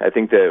okay. I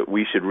think that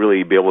we should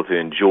really be able to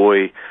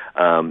enjoy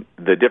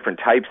the different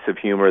types of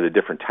humor, the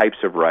different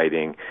types of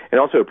writing, and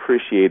also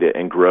appreciate it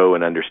and grow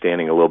in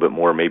understanding a little bit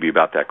more maybe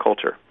about that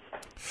culture.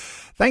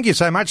 Thank you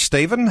so much,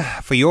 Stephen,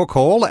 for your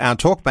call. Our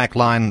talkback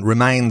line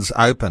remains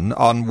open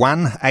on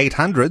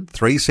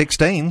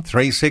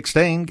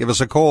 1-800-316-316. Give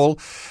us a call.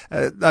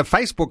 A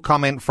Facebook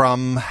comment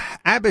from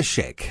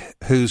Abhishek,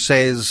 who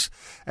says,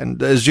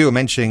 and as you were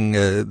mentioning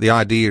the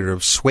idea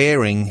of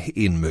swearing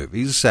in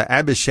movies,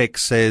 Abhishek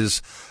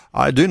says,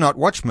 I do not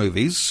watch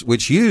movies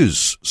which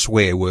use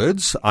swear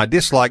words. I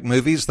dislike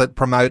movies that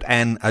promote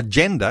an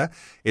agenda.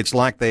 It's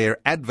like they're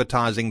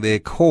advertising their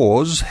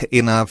cause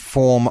in a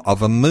form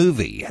of a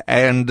movie.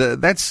 And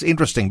that's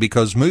interesting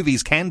because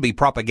movies can be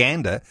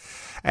propaganda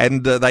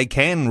and they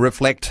can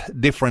reflect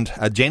different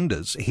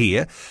agendas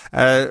here.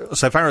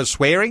 So far as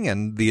swearing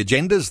and the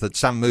agendas that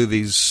some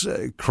movies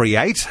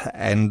create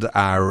and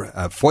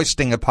are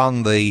foisting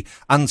upon the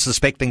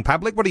unsuspecting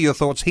public, what are your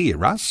thoughts here,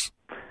 Russ?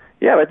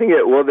 Yeah, I think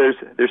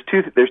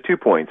there's 2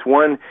 points.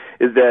 One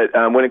is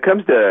that when it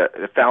comes to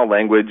foul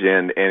language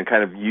and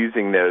kind of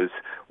using those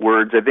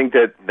words, I think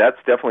that's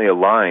definitely a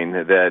line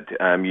that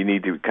you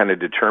need to kind of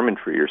determine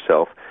for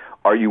yourself.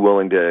 Are you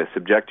willing to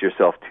subject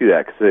yourself to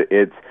that? Because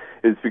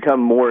it's become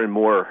more and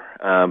more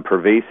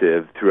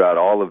pervasive throughout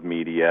all of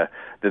media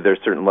that there's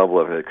a certain level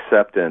of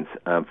acceptance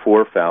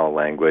for foul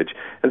language.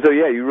 And so,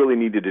 yeah, you really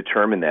need to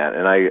determine that.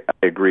 And I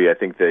agree. I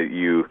think that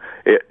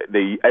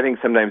I think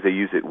sometimes they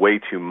use it way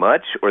too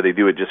much, or they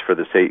do it just for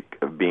the sake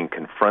of being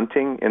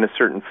confronting in a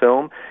certain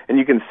film. And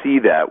you can see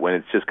that when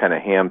it's just kind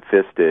of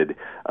ham-fisted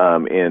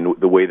in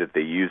the way that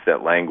they use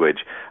that language.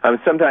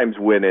 Sometimes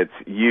when it's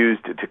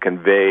used to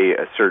convey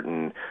a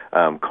certain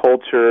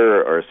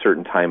culture or a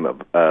certain time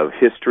of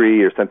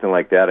history or something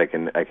like that, I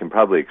can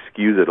probably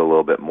excuse it a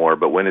little bit more.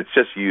 But when it's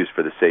just used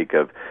for the sake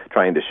of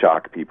trying to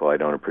shock people, I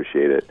don't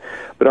appreciate it.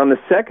 But on the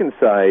second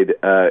side,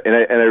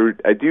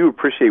 I do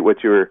appreciate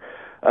what you're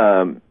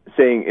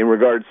saying in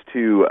regards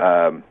to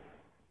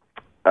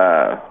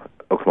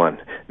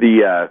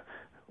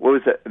what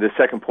was the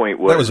second point?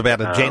 That was about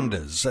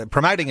agendas,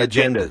 promoting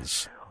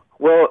agendas.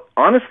 Well,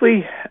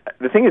 honestly,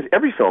 the thing is,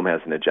 every film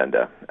has an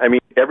agenda. I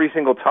mean, every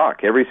single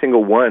talk, every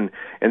single one.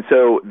 And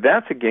so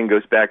that, again,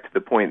 goes back to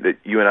the point that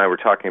you and I were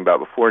talking about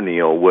before,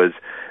 Neil, was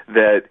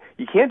that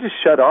you can't just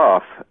shut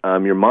off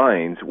your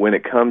minds when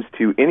it comes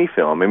to any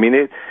film. I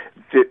mean,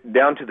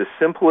 down to the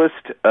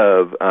simplest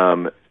of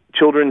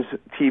children's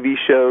TV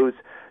shows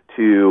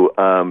to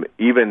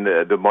even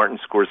the Martin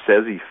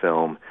Scorsese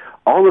film,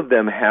 all of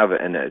them have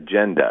an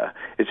agenda.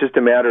 It's just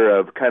a matter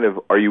of kind of,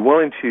 are you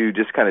willing to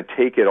just kind of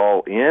take it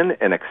all in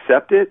and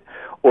accept it,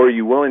 or are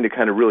you willing to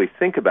kind of really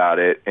think about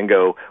it and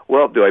go,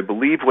 well, do I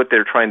believe what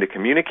they're trying to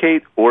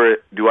communicate, or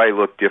do I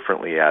look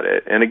differently at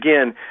it? And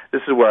again,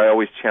 this is where I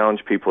always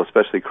challenge people,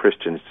 especially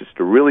Christians, just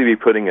to really be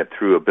putting it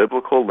through a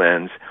biblical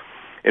lens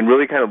and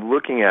really kind of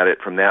looking at it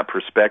from that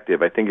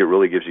perspective. I think it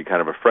really gives you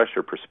kind of a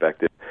fresher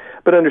perspective.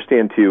 But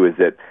understand, too, is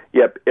that,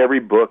 yep, every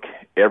book,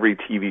 every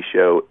TV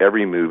show,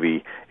 every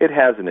movie, it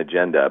has an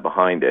agenda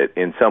behind it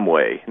in some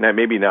way. Now,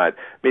 maybe not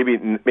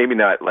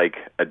like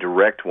a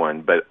direct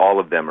one, but all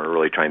of them are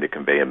really trying to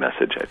convey a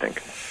message, I think.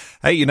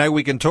 Hey,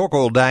 we can talk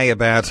all day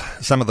about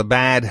some of the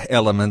bad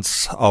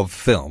elements of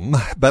film,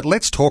 but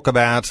let's talk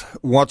about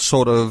what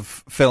sort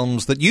of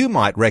films that you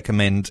might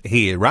recommend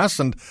here, Russ.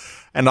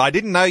 And I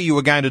didn't know you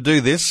were going to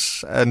do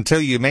this until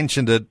you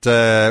mentioned it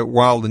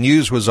while the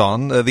news was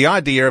on. The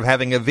idea of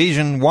having a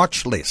Vision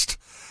watch list.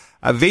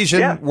 A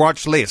Vision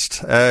watch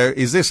list.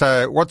 Is this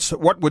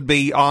what would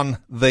be on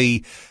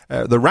the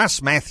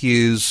Russ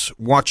Matthews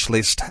watch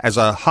list as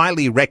a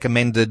highly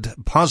recommended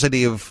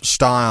positive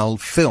style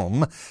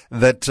film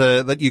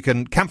that you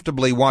can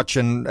comfortably watch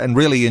and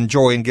really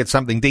enjoy and get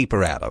something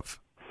deeper out of?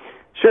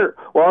 Sure.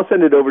 Well, I'll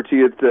send it over to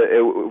you.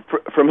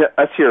 From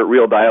us here at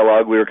Real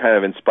Dialogue, we were kind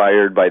of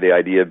inspired by the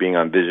idea of being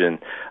on Vision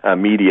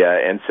Media,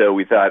 and so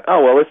we thought,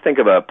 let's think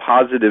of a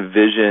positive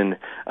Vision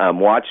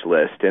watch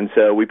list. And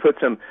so we put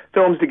some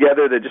films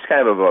together that just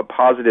kind of have a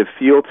positive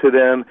feel to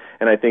them,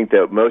 and I think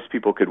that most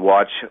people could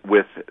watch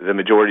with the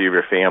majority of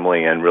your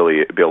family and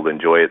really be able to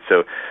enjoy it.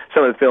 So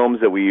some of the films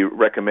that we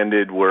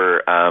recommended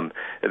were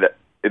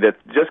that's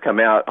just come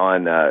out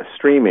on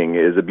streaming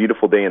is A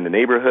Beautiful Day in the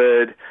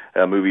Neighborhood,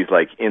 movies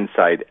like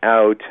Inside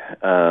Out,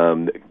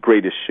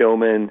 Greatest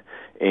Showman,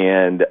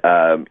 and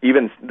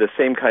even The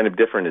Same Kind of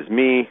Different as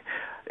Me.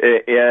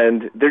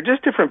 And they're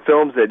just different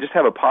films that just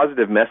have a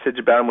positive message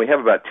about them. We have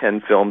about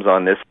 10 films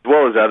on this, as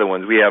well as other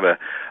ones. We have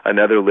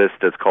another list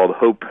that's called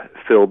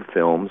Hope-Filled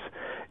Films.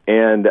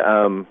 And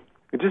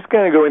just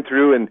kind of going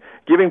through and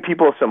giving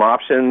people some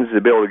options to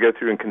be able to go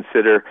through and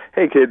consider,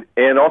 hey,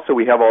 and also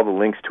we have all the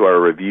links to our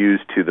reviews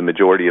to the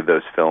majority of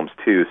those films,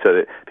 too, so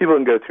that people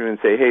can go through and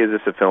say, hey, is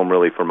this a film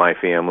really for my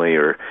family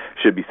or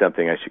should be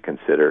something I should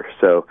consider?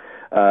 So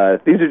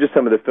these are just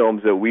some of the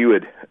films that we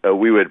would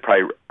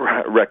probably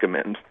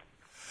recommend.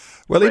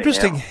 Well,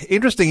 interesting,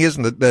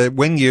 isn't it?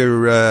 When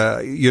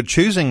you're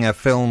choosing a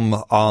film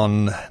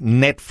on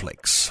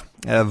Netflix,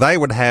 they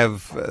would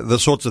have the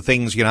sorts of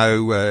things,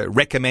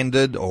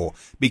 recommended, or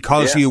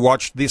because you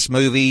watched this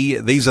movie,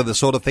 these are the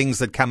sort of things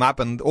that come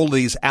up, and all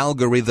these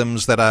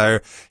algorithms that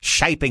are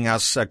shaping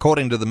us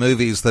according to the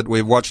movies that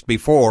we've watched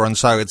before, and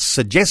so it's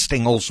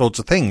suggesting all sorts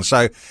of things.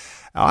 So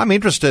I'm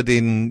interested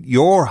in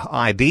your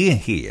idea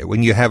here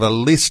when you have a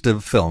list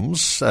of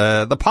films,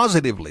 the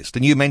positive list,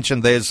 and you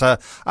mentioned there's a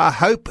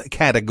hope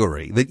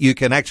category that you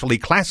can actually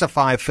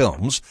classify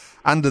films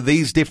under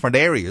these different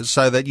areas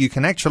so that you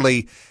can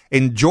actually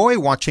enjoy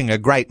watching a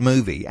great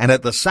movie and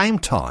at the same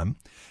time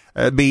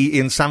be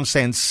in some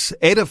sense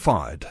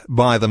edified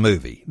by the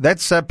movie.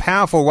 That's a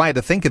powerful way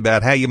to think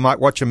about how you might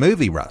watch a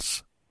movie,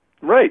 Russ.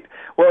 Right.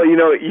 Well,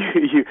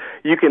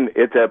 you can.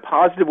 It's a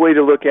positive way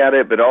to look at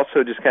it, but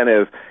also just kind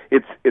of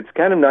it's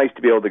kind of nice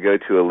to be able to go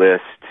to a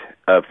list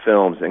of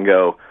films and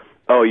go,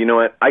 oh, you know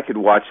what? I could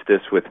watch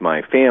this with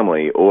my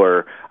family,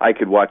 or I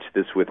could watch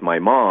this with my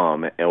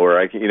mom, or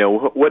I could,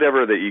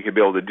 whatever that you could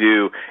be able to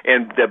do,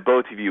 and that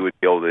both of you would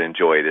be able to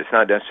enjoy it. It's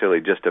not necessarily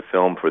just a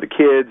film for the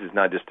kids. It's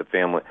not just a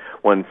family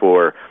one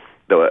for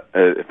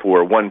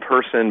one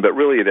person, but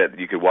really that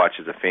you could watch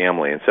as a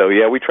family. And so,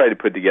 yeah, we try to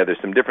put together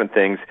some different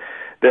things,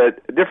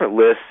 different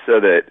lists, so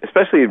that,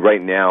 especially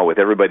right now with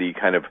everybody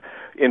kind of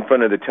in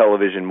front of the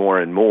television more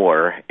and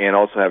more, and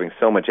also having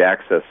so much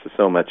access to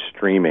so much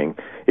streaming,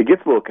 it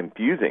gets a little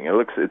confusing.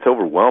 It's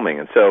overwhelming.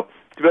 And so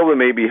to be able to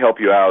maybe help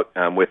you out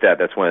with that,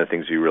 that's one of the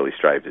things we really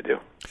strive to do.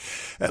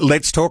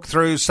 Let's talk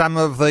through some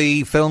of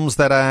the films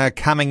that are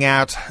coming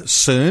out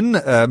soon.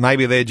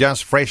 Maybe they're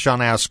just fresh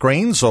on our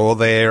screens, or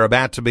they're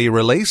about to be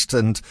released.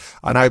 And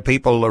I know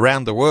people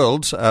around the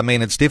world,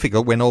 it's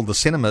difficult when all the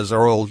cinemas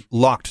are all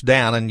locked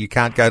down and you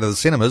can't go to the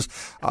cinemas.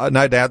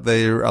 No doubt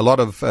there are a lot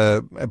of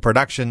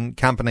production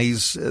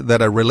companies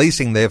that are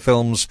releasing their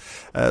films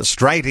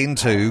straight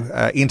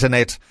into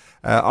internet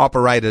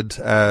operated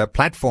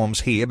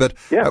platforms here. But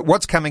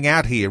what's coming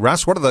out here,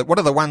 Russ? What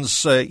are the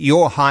ones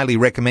you're highly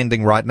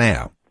recommending right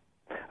now?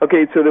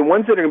 Okay, so the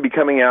ones that are going to be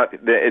coming out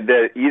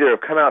that either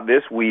have come out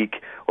this week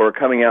or are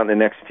coming out in the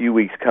next few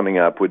weeks coming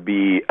up would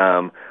be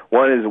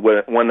one is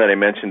one that I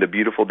mentioned, A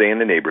Beautiful Day in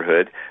the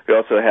Neighborhood. We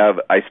also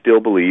have I Still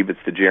Believe. It's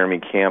the Jeremy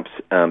Camps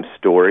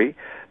story.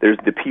 There's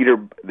the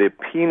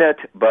Peanut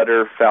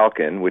Butter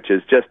Falcon, which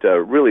is just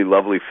a really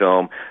lovely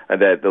film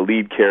that the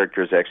lead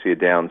character is actually a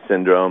Down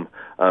syndrome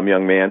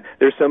young man.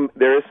 There is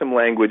some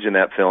language in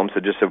that film,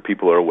 so just so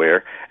people are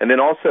aware. And then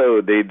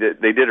also they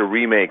did a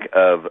remake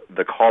of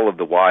The Call of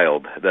the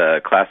Wild, the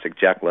classic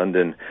Jack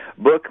London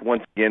book,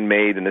 once again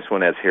made, and this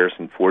one has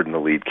Harrison Ford in the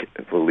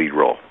lead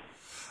role.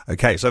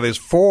 Okay, so there's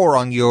 4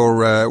 on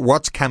your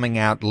what's coming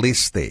out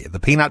list there. The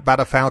Peanut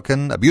Butter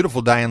Falcon, A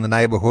Beautiful Day in the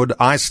Neighborhood,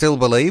 I Still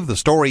Believe, the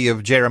story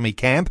of Jeremy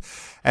Camp,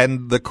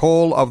 and The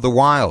Call of the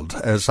Wild.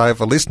 So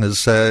for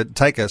listeners,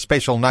 take a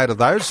special note of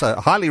those.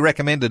 Highly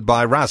recommended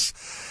by Russ.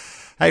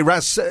 Hey,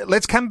 Russ,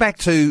 let's come back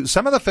to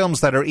some of the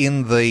films that are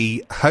in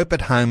the Hope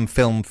at Home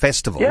Film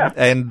Festival. Yeah.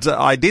 And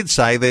I did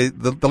say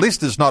the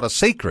list is not a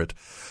secret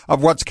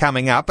of what's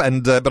coming up,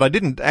 but I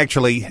didn't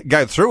actually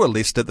go through a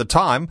list at the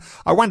time.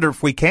 I wonder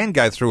if we can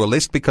go through a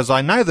list, because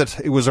I know that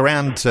it was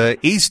around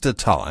Easter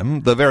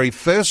time. The very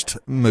first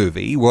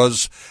movie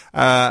was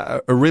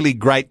a really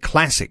great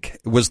classic.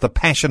 It was The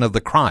Passion of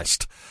the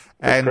Christ.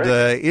 And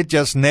it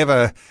just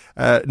never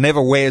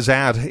wears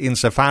out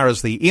insofar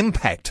as the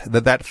impact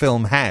that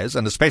film has,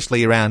 and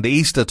especially around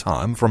Easter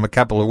time from a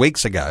couple of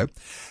weeks ago.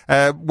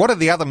 What are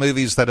the other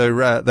movies that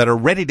are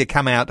ready to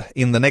come out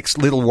in the next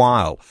little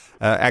while, for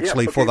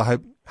the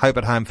Hope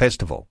at Home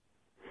Festival?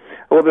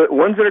 Well, the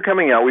ones that are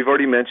coming out, we've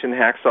already mentioned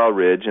Hacksaw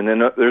Ridge, and then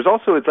there's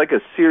also, it's like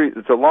a series,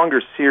 it's a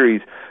longer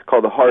series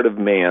called The Heart of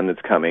Man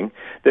that's coming.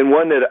 Then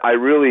one that I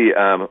really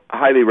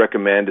highly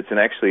recommend, it's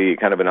actually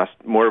kind of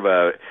more of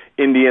a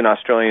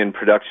Indian-Australian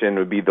production,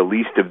 would be The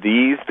Least of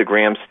These, the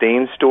Graham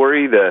Staines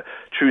story, the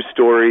true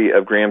story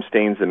of Graham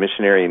Staines, the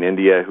missionary in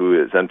India who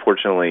is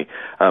unfortunately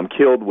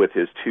killed with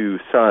his 2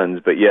 sons,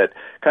 but yet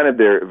kind of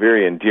their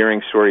very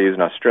endearing story. He's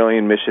an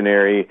Australian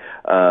missionary,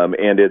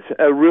 and it's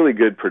a really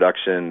good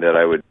production that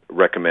I would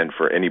recommend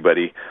for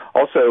anybody.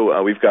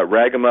 Also, we've got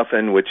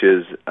Ragamuffin, which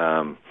is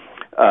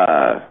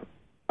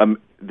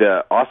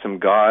The Awesome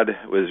God,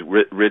 was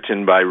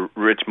written by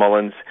Rich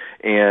Mullins,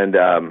 and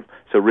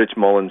so Rich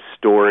Mullins'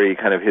 story,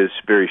 kind of his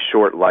very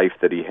short life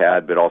that he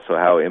had, but also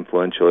how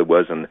influential it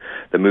was on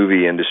the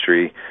movie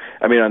industry.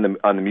 On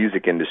the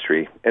music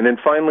industry. And then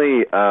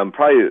finally,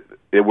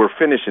 we're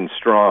finishing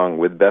strong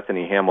with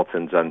Bethany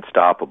Hamilton's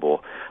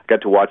Unstoppable. I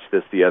got to watch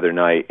this the other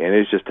night, and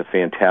it's just a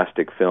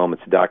fantastic film.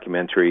 It's a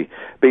documentary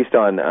based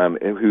on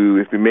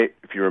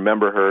if you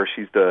remember her,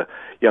 she's the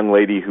young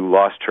lady who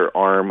lost her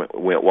arm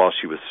while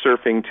she was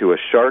surfing to a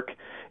shark.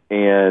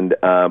 And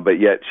but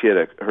yet she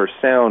had her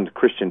sound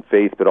Christian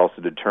faith, but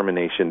also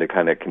determination to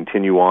kind of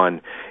continue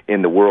on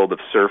in the world of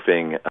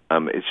surfing.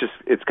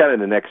 It's kind of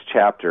the next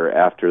chapter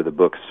after the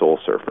book Soul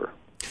Surfer.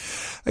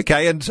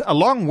 Okay, and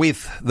along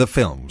with the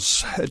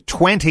films,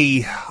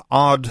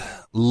 20-odd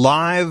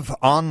live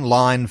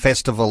online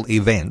festival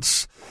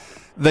events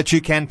that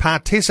you can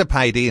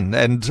participate in.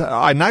 And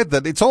I know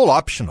that it's all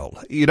optional.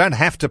 You don't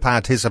have to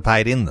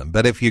participate in them.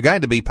 But if you're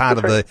going to be part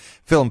of the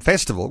film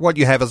festival, what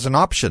you have is an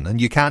option. And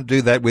you can't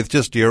do that with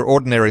just your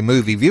ordinary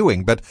movie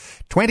viewing. But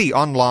 20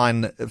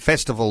 online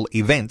festival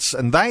events,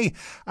 and they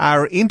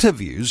are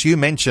interviews. You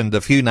mentioned a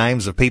few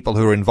names of people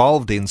who are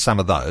involved in some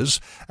of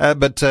those.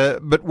 But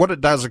what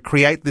it does is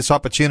create this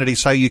opportunity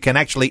so you can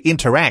actually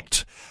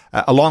interact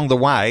along the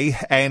way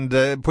and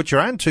put your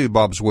own 2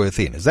 bobs worth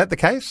in. Is that the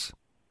case?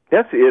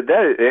 Yes,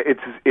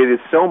 it is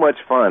so much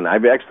fun.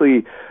 I've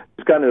actually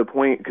it's gotten to a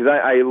point, because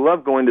I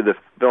love going to the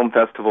film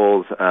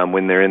festivals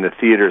when they're in the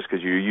theaters,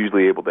 because you're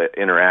usually able to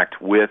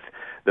interact with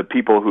the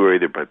people who are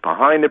either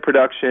behind the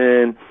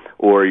production,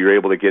 or you're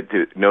able to get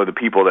to know the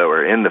people that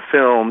were in the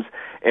films.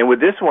 And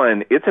with this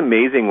one, it's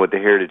amazing what the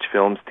Heritage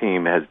Films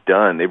team has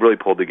done. They've really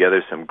pulled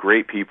together some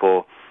great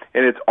people,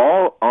 and it's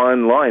all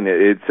online.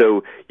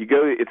 So you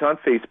go, it's on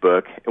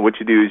Facebook, and what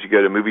you do is you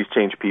go to Movies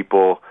Change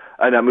People,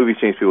 not Movies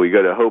Change People, you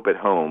go to Hope at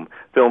Home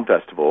Film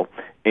Festival,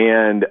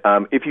 and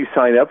if you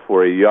sign up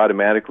for it, you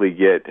automatically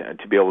get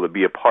to be able to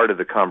be a part of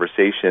the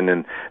conversation,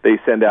 and they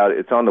send out,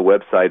 it's on the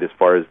website as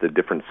far as the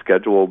different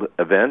scheduled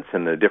events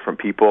and the different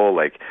people,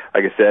 like I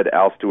said,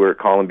 Al Stewart,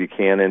 Colin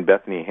Buchanan,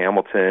 Bethany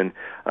Hamilton,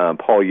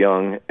 Paul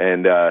Young,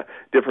 and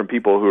different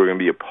people who are going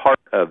to be a part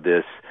of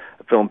this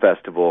film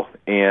festival.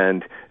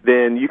 And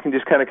then you can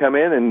just kind of come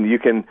in and you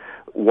can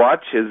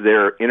watch as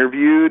they're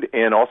interviewed,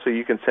 and also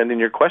you can send in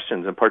your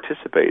questions and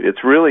participate.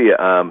 It's really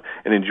an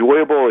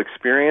enjoyable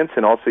experience,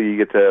 and also you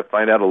get to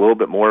find out a little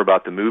bit more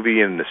about the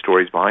movie and the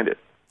stories behind it.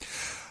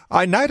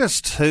 I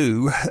noticed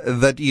too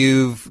that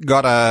you've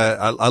got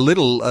a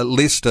little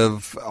list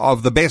of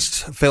the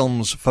best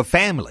films for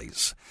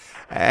families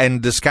and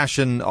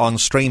discussion on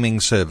streaming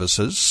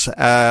services.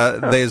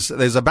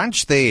 There's a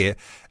bunch there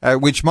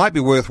which might be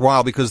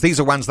worthwhile, because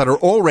these are ones that are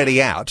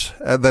already out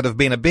that have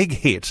been a big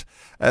hit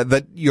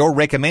that you're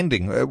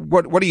recommending.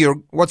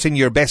 What's in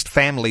your best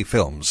family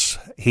films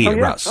here,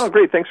 Russ? Oh,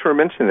 great. Thanks for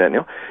mentioning that,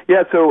 Neil.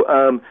 Yeah, so,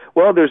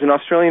 there's an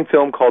Australian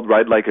film called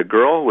Ride Like a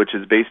Girl, which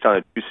is based on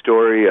a true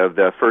story of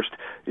the first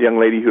young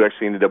lady who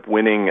actually ended up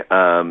winning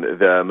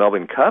the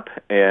Melbourne Cup.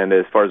 And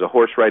as far as a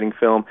horse riding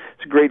film,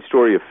 it's a great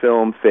story of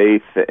film,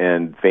 faith,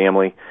 and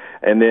family.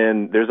 And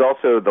then there's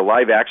also the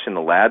live-action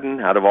Aladdin.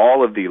 Out of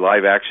all of the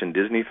live-action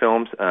Disney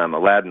films,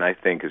 Aladdin, I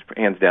think, is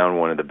hands down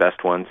one of the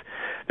best ones.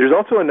 There's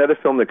also another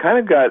film that kind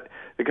of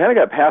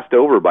got passed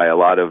over by a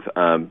lot of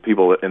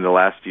people in the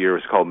last year.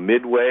 It's called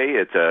Midway.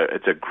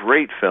 It's a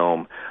great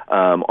film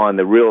on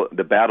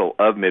the Battle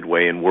of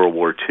Midway in World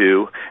War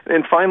II.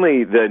 And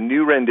finally, the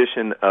new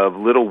rendition of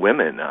Little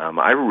Women.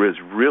 I was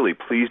really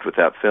pleased with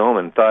that film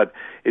and thought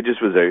it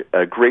just was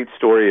a great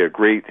story, a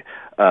great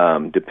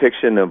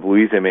depiction of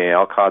Louisa May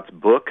Alcott's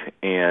book,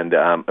 and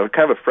kind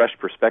of a fresh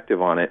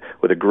perspective on it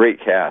with a great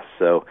cast.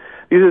 So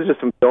these are just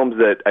some films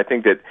that I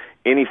think that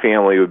any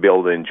family would be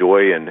able to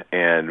enjoy and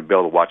be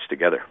able to watch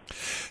together.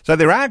 So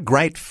there are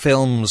great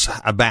films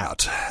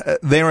about.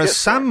 There are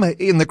some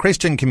in the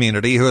Christian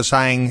community who are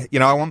saying,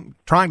 I'm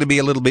trying to be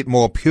a little bit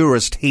more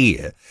purist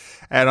here,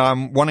 and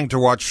I'm wanting to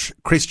watch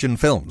Christian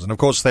films. And of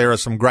course, there are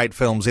some great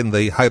films in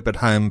the Hope at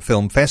Home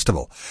Film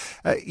Festival.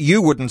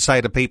 You wouldn't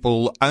say to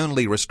people,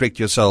 only restrict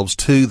yourselves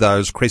to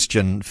those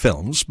Christian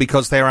films,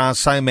 because there are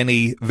so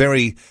many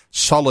very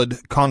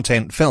solid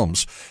content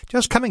films.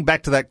 Just coming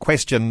back to that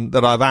question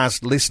that I've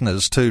asked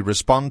listeners to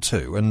respond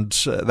to, and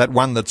that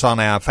one that's on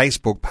our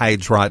Facebook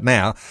page right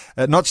now,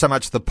 not so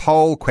much the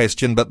poll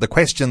question, but the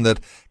question that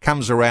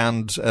comes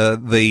around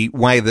the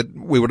way that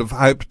we would have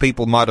hoped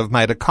people might have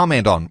made a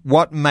comment on.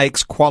 What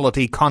makes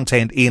quality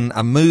content in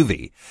a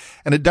movie?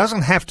 And it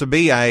doesn't have to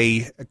be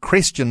a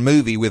Christian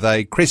movie with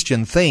a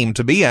Christian theme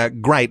to be a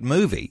great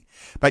movie.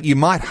 But you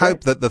might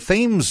hope that the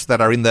themes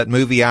that are in that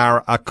movie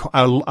are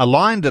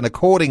aligned and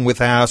according with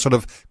our sort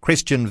of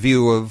Christian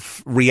view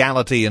of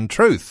reality and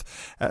truth.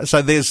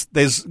 So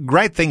there's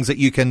great things that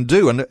you can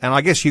do, and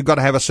I guess you've got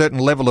to have a certain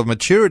level of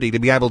maturity to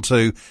be able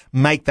to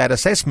make that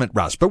assessment,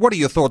 Russ. But what are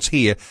your thoughts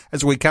here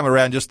as we come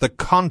around just the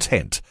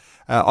content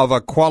of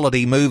a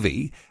quality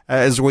movie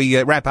as we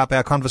wrap up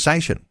our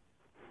conversation?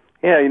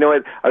 Yeah, you know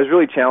what? I was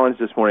really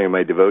challenged this morning in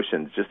my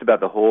devotions just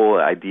about the whole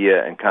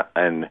idea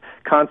and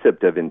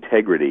concept of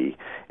integrity.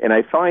 And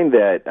I find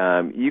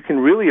that you can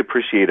really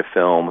appreciate a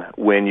film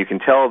when you can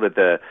tell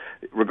that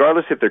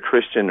regardless if they're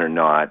Christian or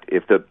not,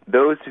 if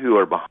those who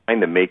are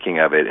behind the making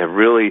of it have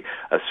really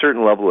a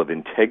certain level of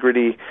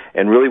integrity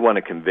and really want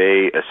to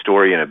convey a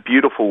story in a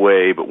beautiful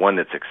way, but one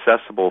that's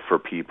accessible for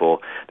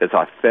people, that's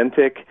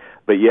authentic,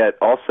 but yet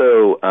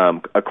also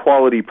a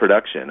quality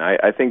production.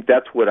 I think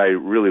that's what I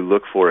really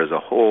look for as a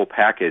whole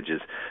package,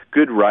 is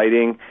good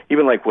writing,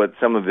 even like what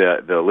some of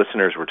the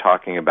listeners were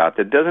talking about,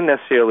 that doesn't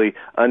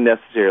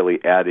unnecessarily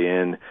add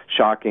in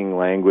shocking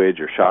language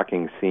or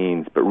shocking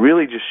scenes, but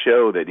really just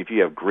show that if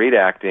you have great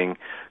acting,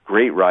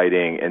 great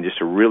writing, and just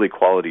a really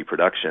quality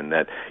production,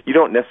 that you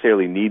don't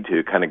necessarily need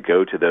to kind of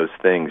go to those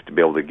things to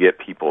be able to get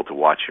people to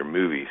watch your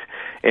movies.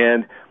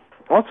 And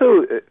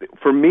also,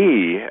 for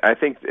me, I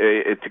think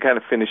to kind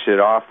of finish it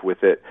off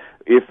with it,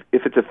 if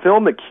it's a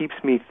film that keeps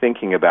me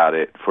thinking about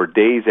it for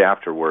days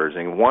afterwards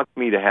and wants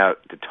me to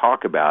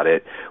talk about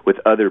it with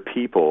other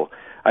people,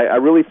 I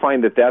really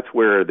find that that's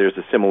where there's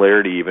a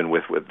similarity even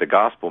with the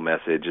gospel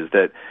message, is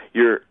that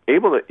you're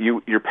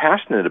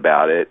passionate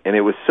about it, and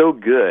it was so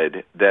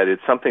good that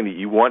it's something that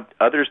you want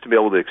others to be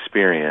able to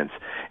experience,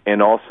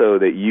 and also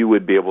that you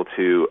would be able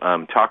to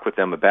talk with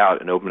them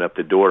about and open up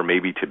the door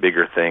maybe to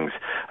bigger things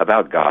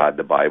about God,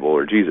 the Bible,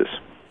 or Jesus.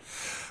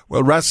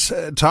 Well, Russ,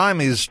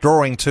 time is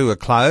drawing to a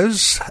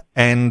close,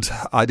 and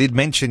I did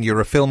mention you're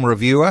a film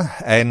reviewer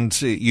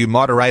and you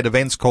moderate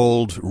events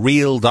called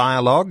Real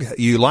Dialogue.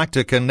 You like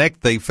to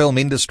connect the film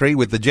industry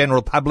with the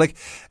general public.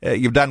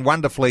 You've done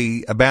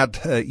wonderfully about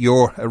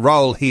your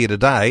role here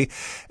today.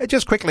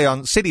 Just quickly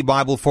on City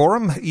Bible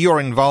Forum, you're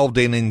involved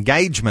in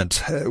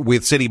engagement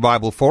with City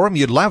Bible Forum.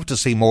 You'd love to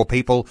see more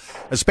people,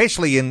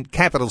 especially in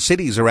capital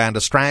cities around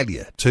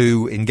Australia,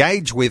 to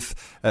engage with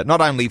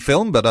not only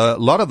film, but a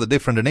lot of the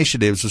different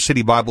initiatives of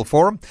City Bible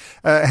Forum.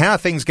 How are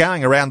things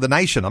going around the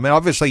nation? I mean,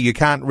 obviously you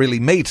can't really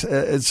meet,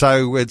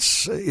 so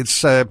it's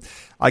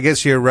I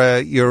guess you're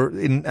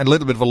in a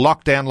little bit of a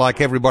lockdown like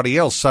everybody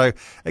else. So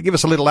give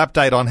us a little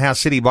update on how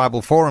City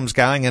Bible Forum's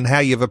going and how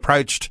you've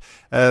approached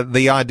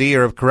the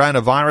idea of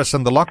coronavirus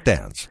and the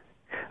lockdowns.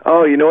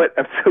 Oh, you know what?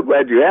 I'm so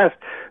glad you asked,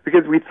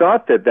 because we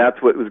thought that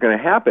that's what was going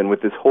to happen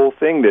with this whole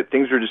thing, that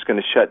things were just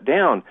going to shut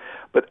down.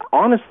 But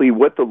honestly,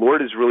 what the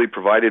Lord has really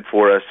provided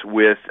for us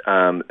with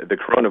the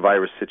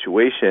coronavirus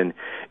situation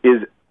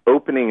is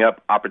opening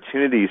up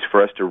opportunities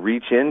for us to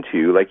reach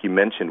into, like you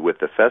mentioned with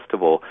the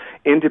festival,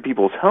 into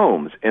people's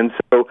homes. And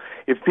so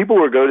if people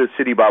were to go to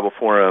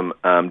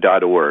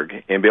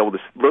citybibleforum.org and be able to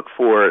look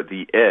for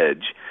The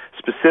Edge,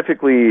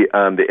 specifically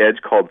the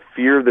Edge called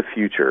Fear of the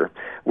Future,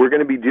 we're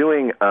going to be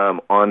doing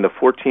on the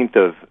 14th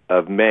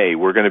of May,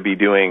 we're going to be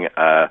doing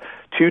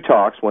two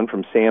talks, one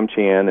from Sam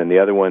Chan and the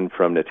other one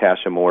from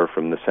Natasha Moore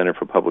from the Center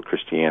for Public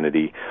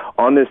Christianity,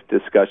 on this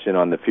discussion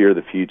on the fear of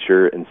the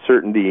future and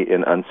certainty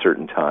in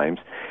uncertain times.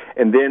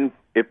 And then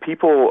if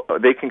people,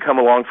 they can come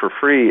along for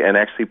free and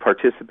actually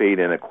participate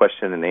in a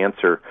question and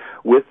answer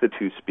with the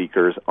two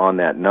speakers on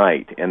that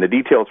night. And the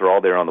details are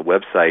all there on the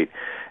website.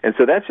 And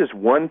so that's just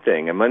one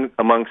thing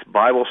amongst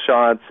Bible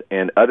shots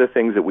and other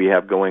things that we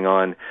have going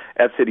on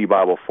at City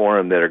Bible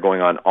Forum that are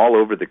going on all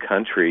over the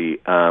country.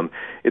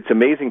 It's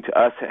amazing to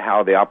us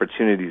how the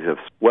opportunities have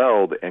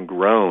swelled and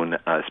grown,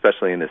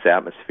 especially in this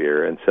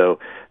atmosphere. And so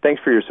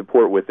thanks for your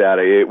support with that.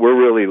 We're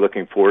really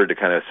looking forward to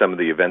kind of some of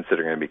the events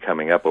that are going to be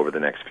coming up over the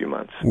next few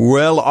months.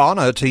 Well,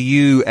 honor to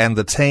you and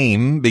the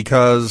team,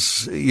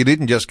 because you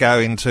didn't just go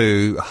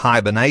into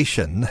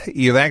hibernation.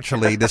 You've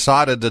actually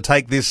decided to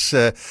take this,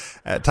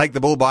 take the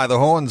bull by the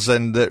horns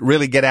and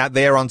really get out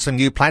there on some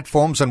new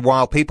platforms. And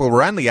while people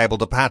were only able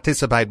to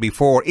participate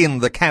before in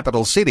the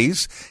capital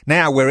cities,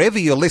 now wherever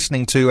you're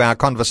listening to our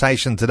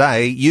conversation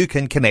today, you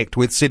can connect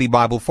with City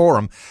Bible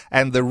Forum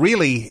and the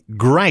really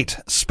great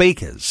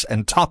speakers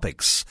and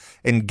topics,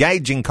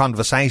 engaging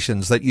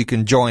conversations that you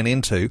can join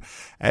into.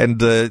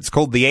 And it's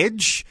called The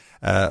Edge.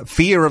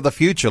 Fear of the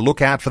Future.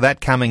 Look out for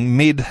that coming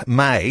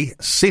mid-May.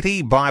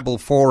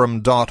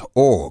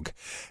 citybibleforum.org.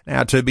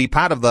 Now, to be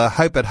part of the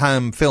Hope at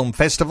Home Film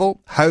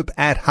Festival,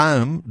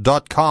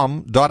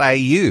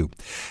 hopeathome.com.au.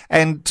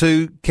 And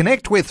to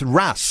connect with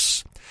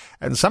Russ.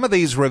 And some of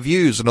these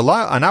reviews, and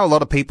I know a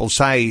lot of people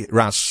say,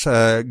 Russ,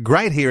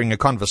 great hearing a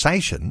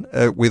conversation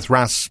with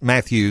Russ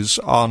Matthews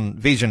on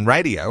Vision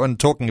Radio and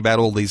talking about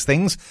all these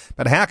things,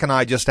 but how can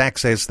I just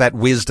access that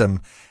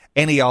wisdom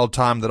any old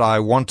time that I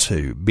want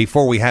to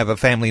before we have a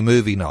family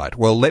movie night?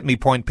 Well, let me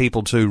point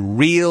people to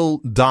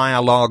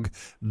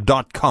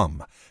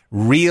realdialogue.com.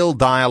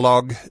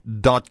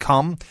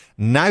 realdialogue.com.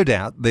 No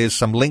doubt there's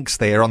some links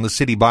there on the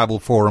City Bible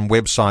Forum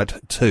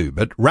website too.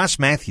 But Russ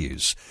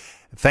Matthews,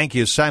 thank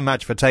you so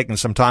much for taking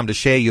some time to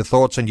share your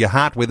thoughts and your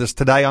heart with us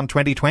today on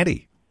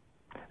 2020.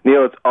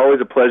 Neil, it's always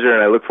a pleasure,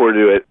 and I look forward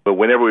to it. But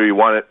whenever you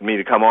want me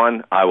to come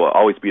on, I will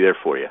always be there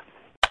for you.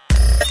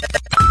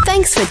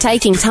 Thanks for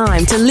taking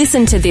time to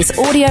listen to this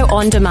audio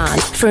on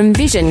demand from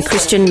Vision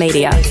Christian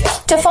Media.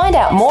 To find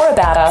out more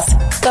about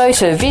us, go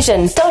to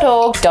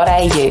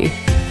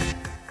vision.org.au.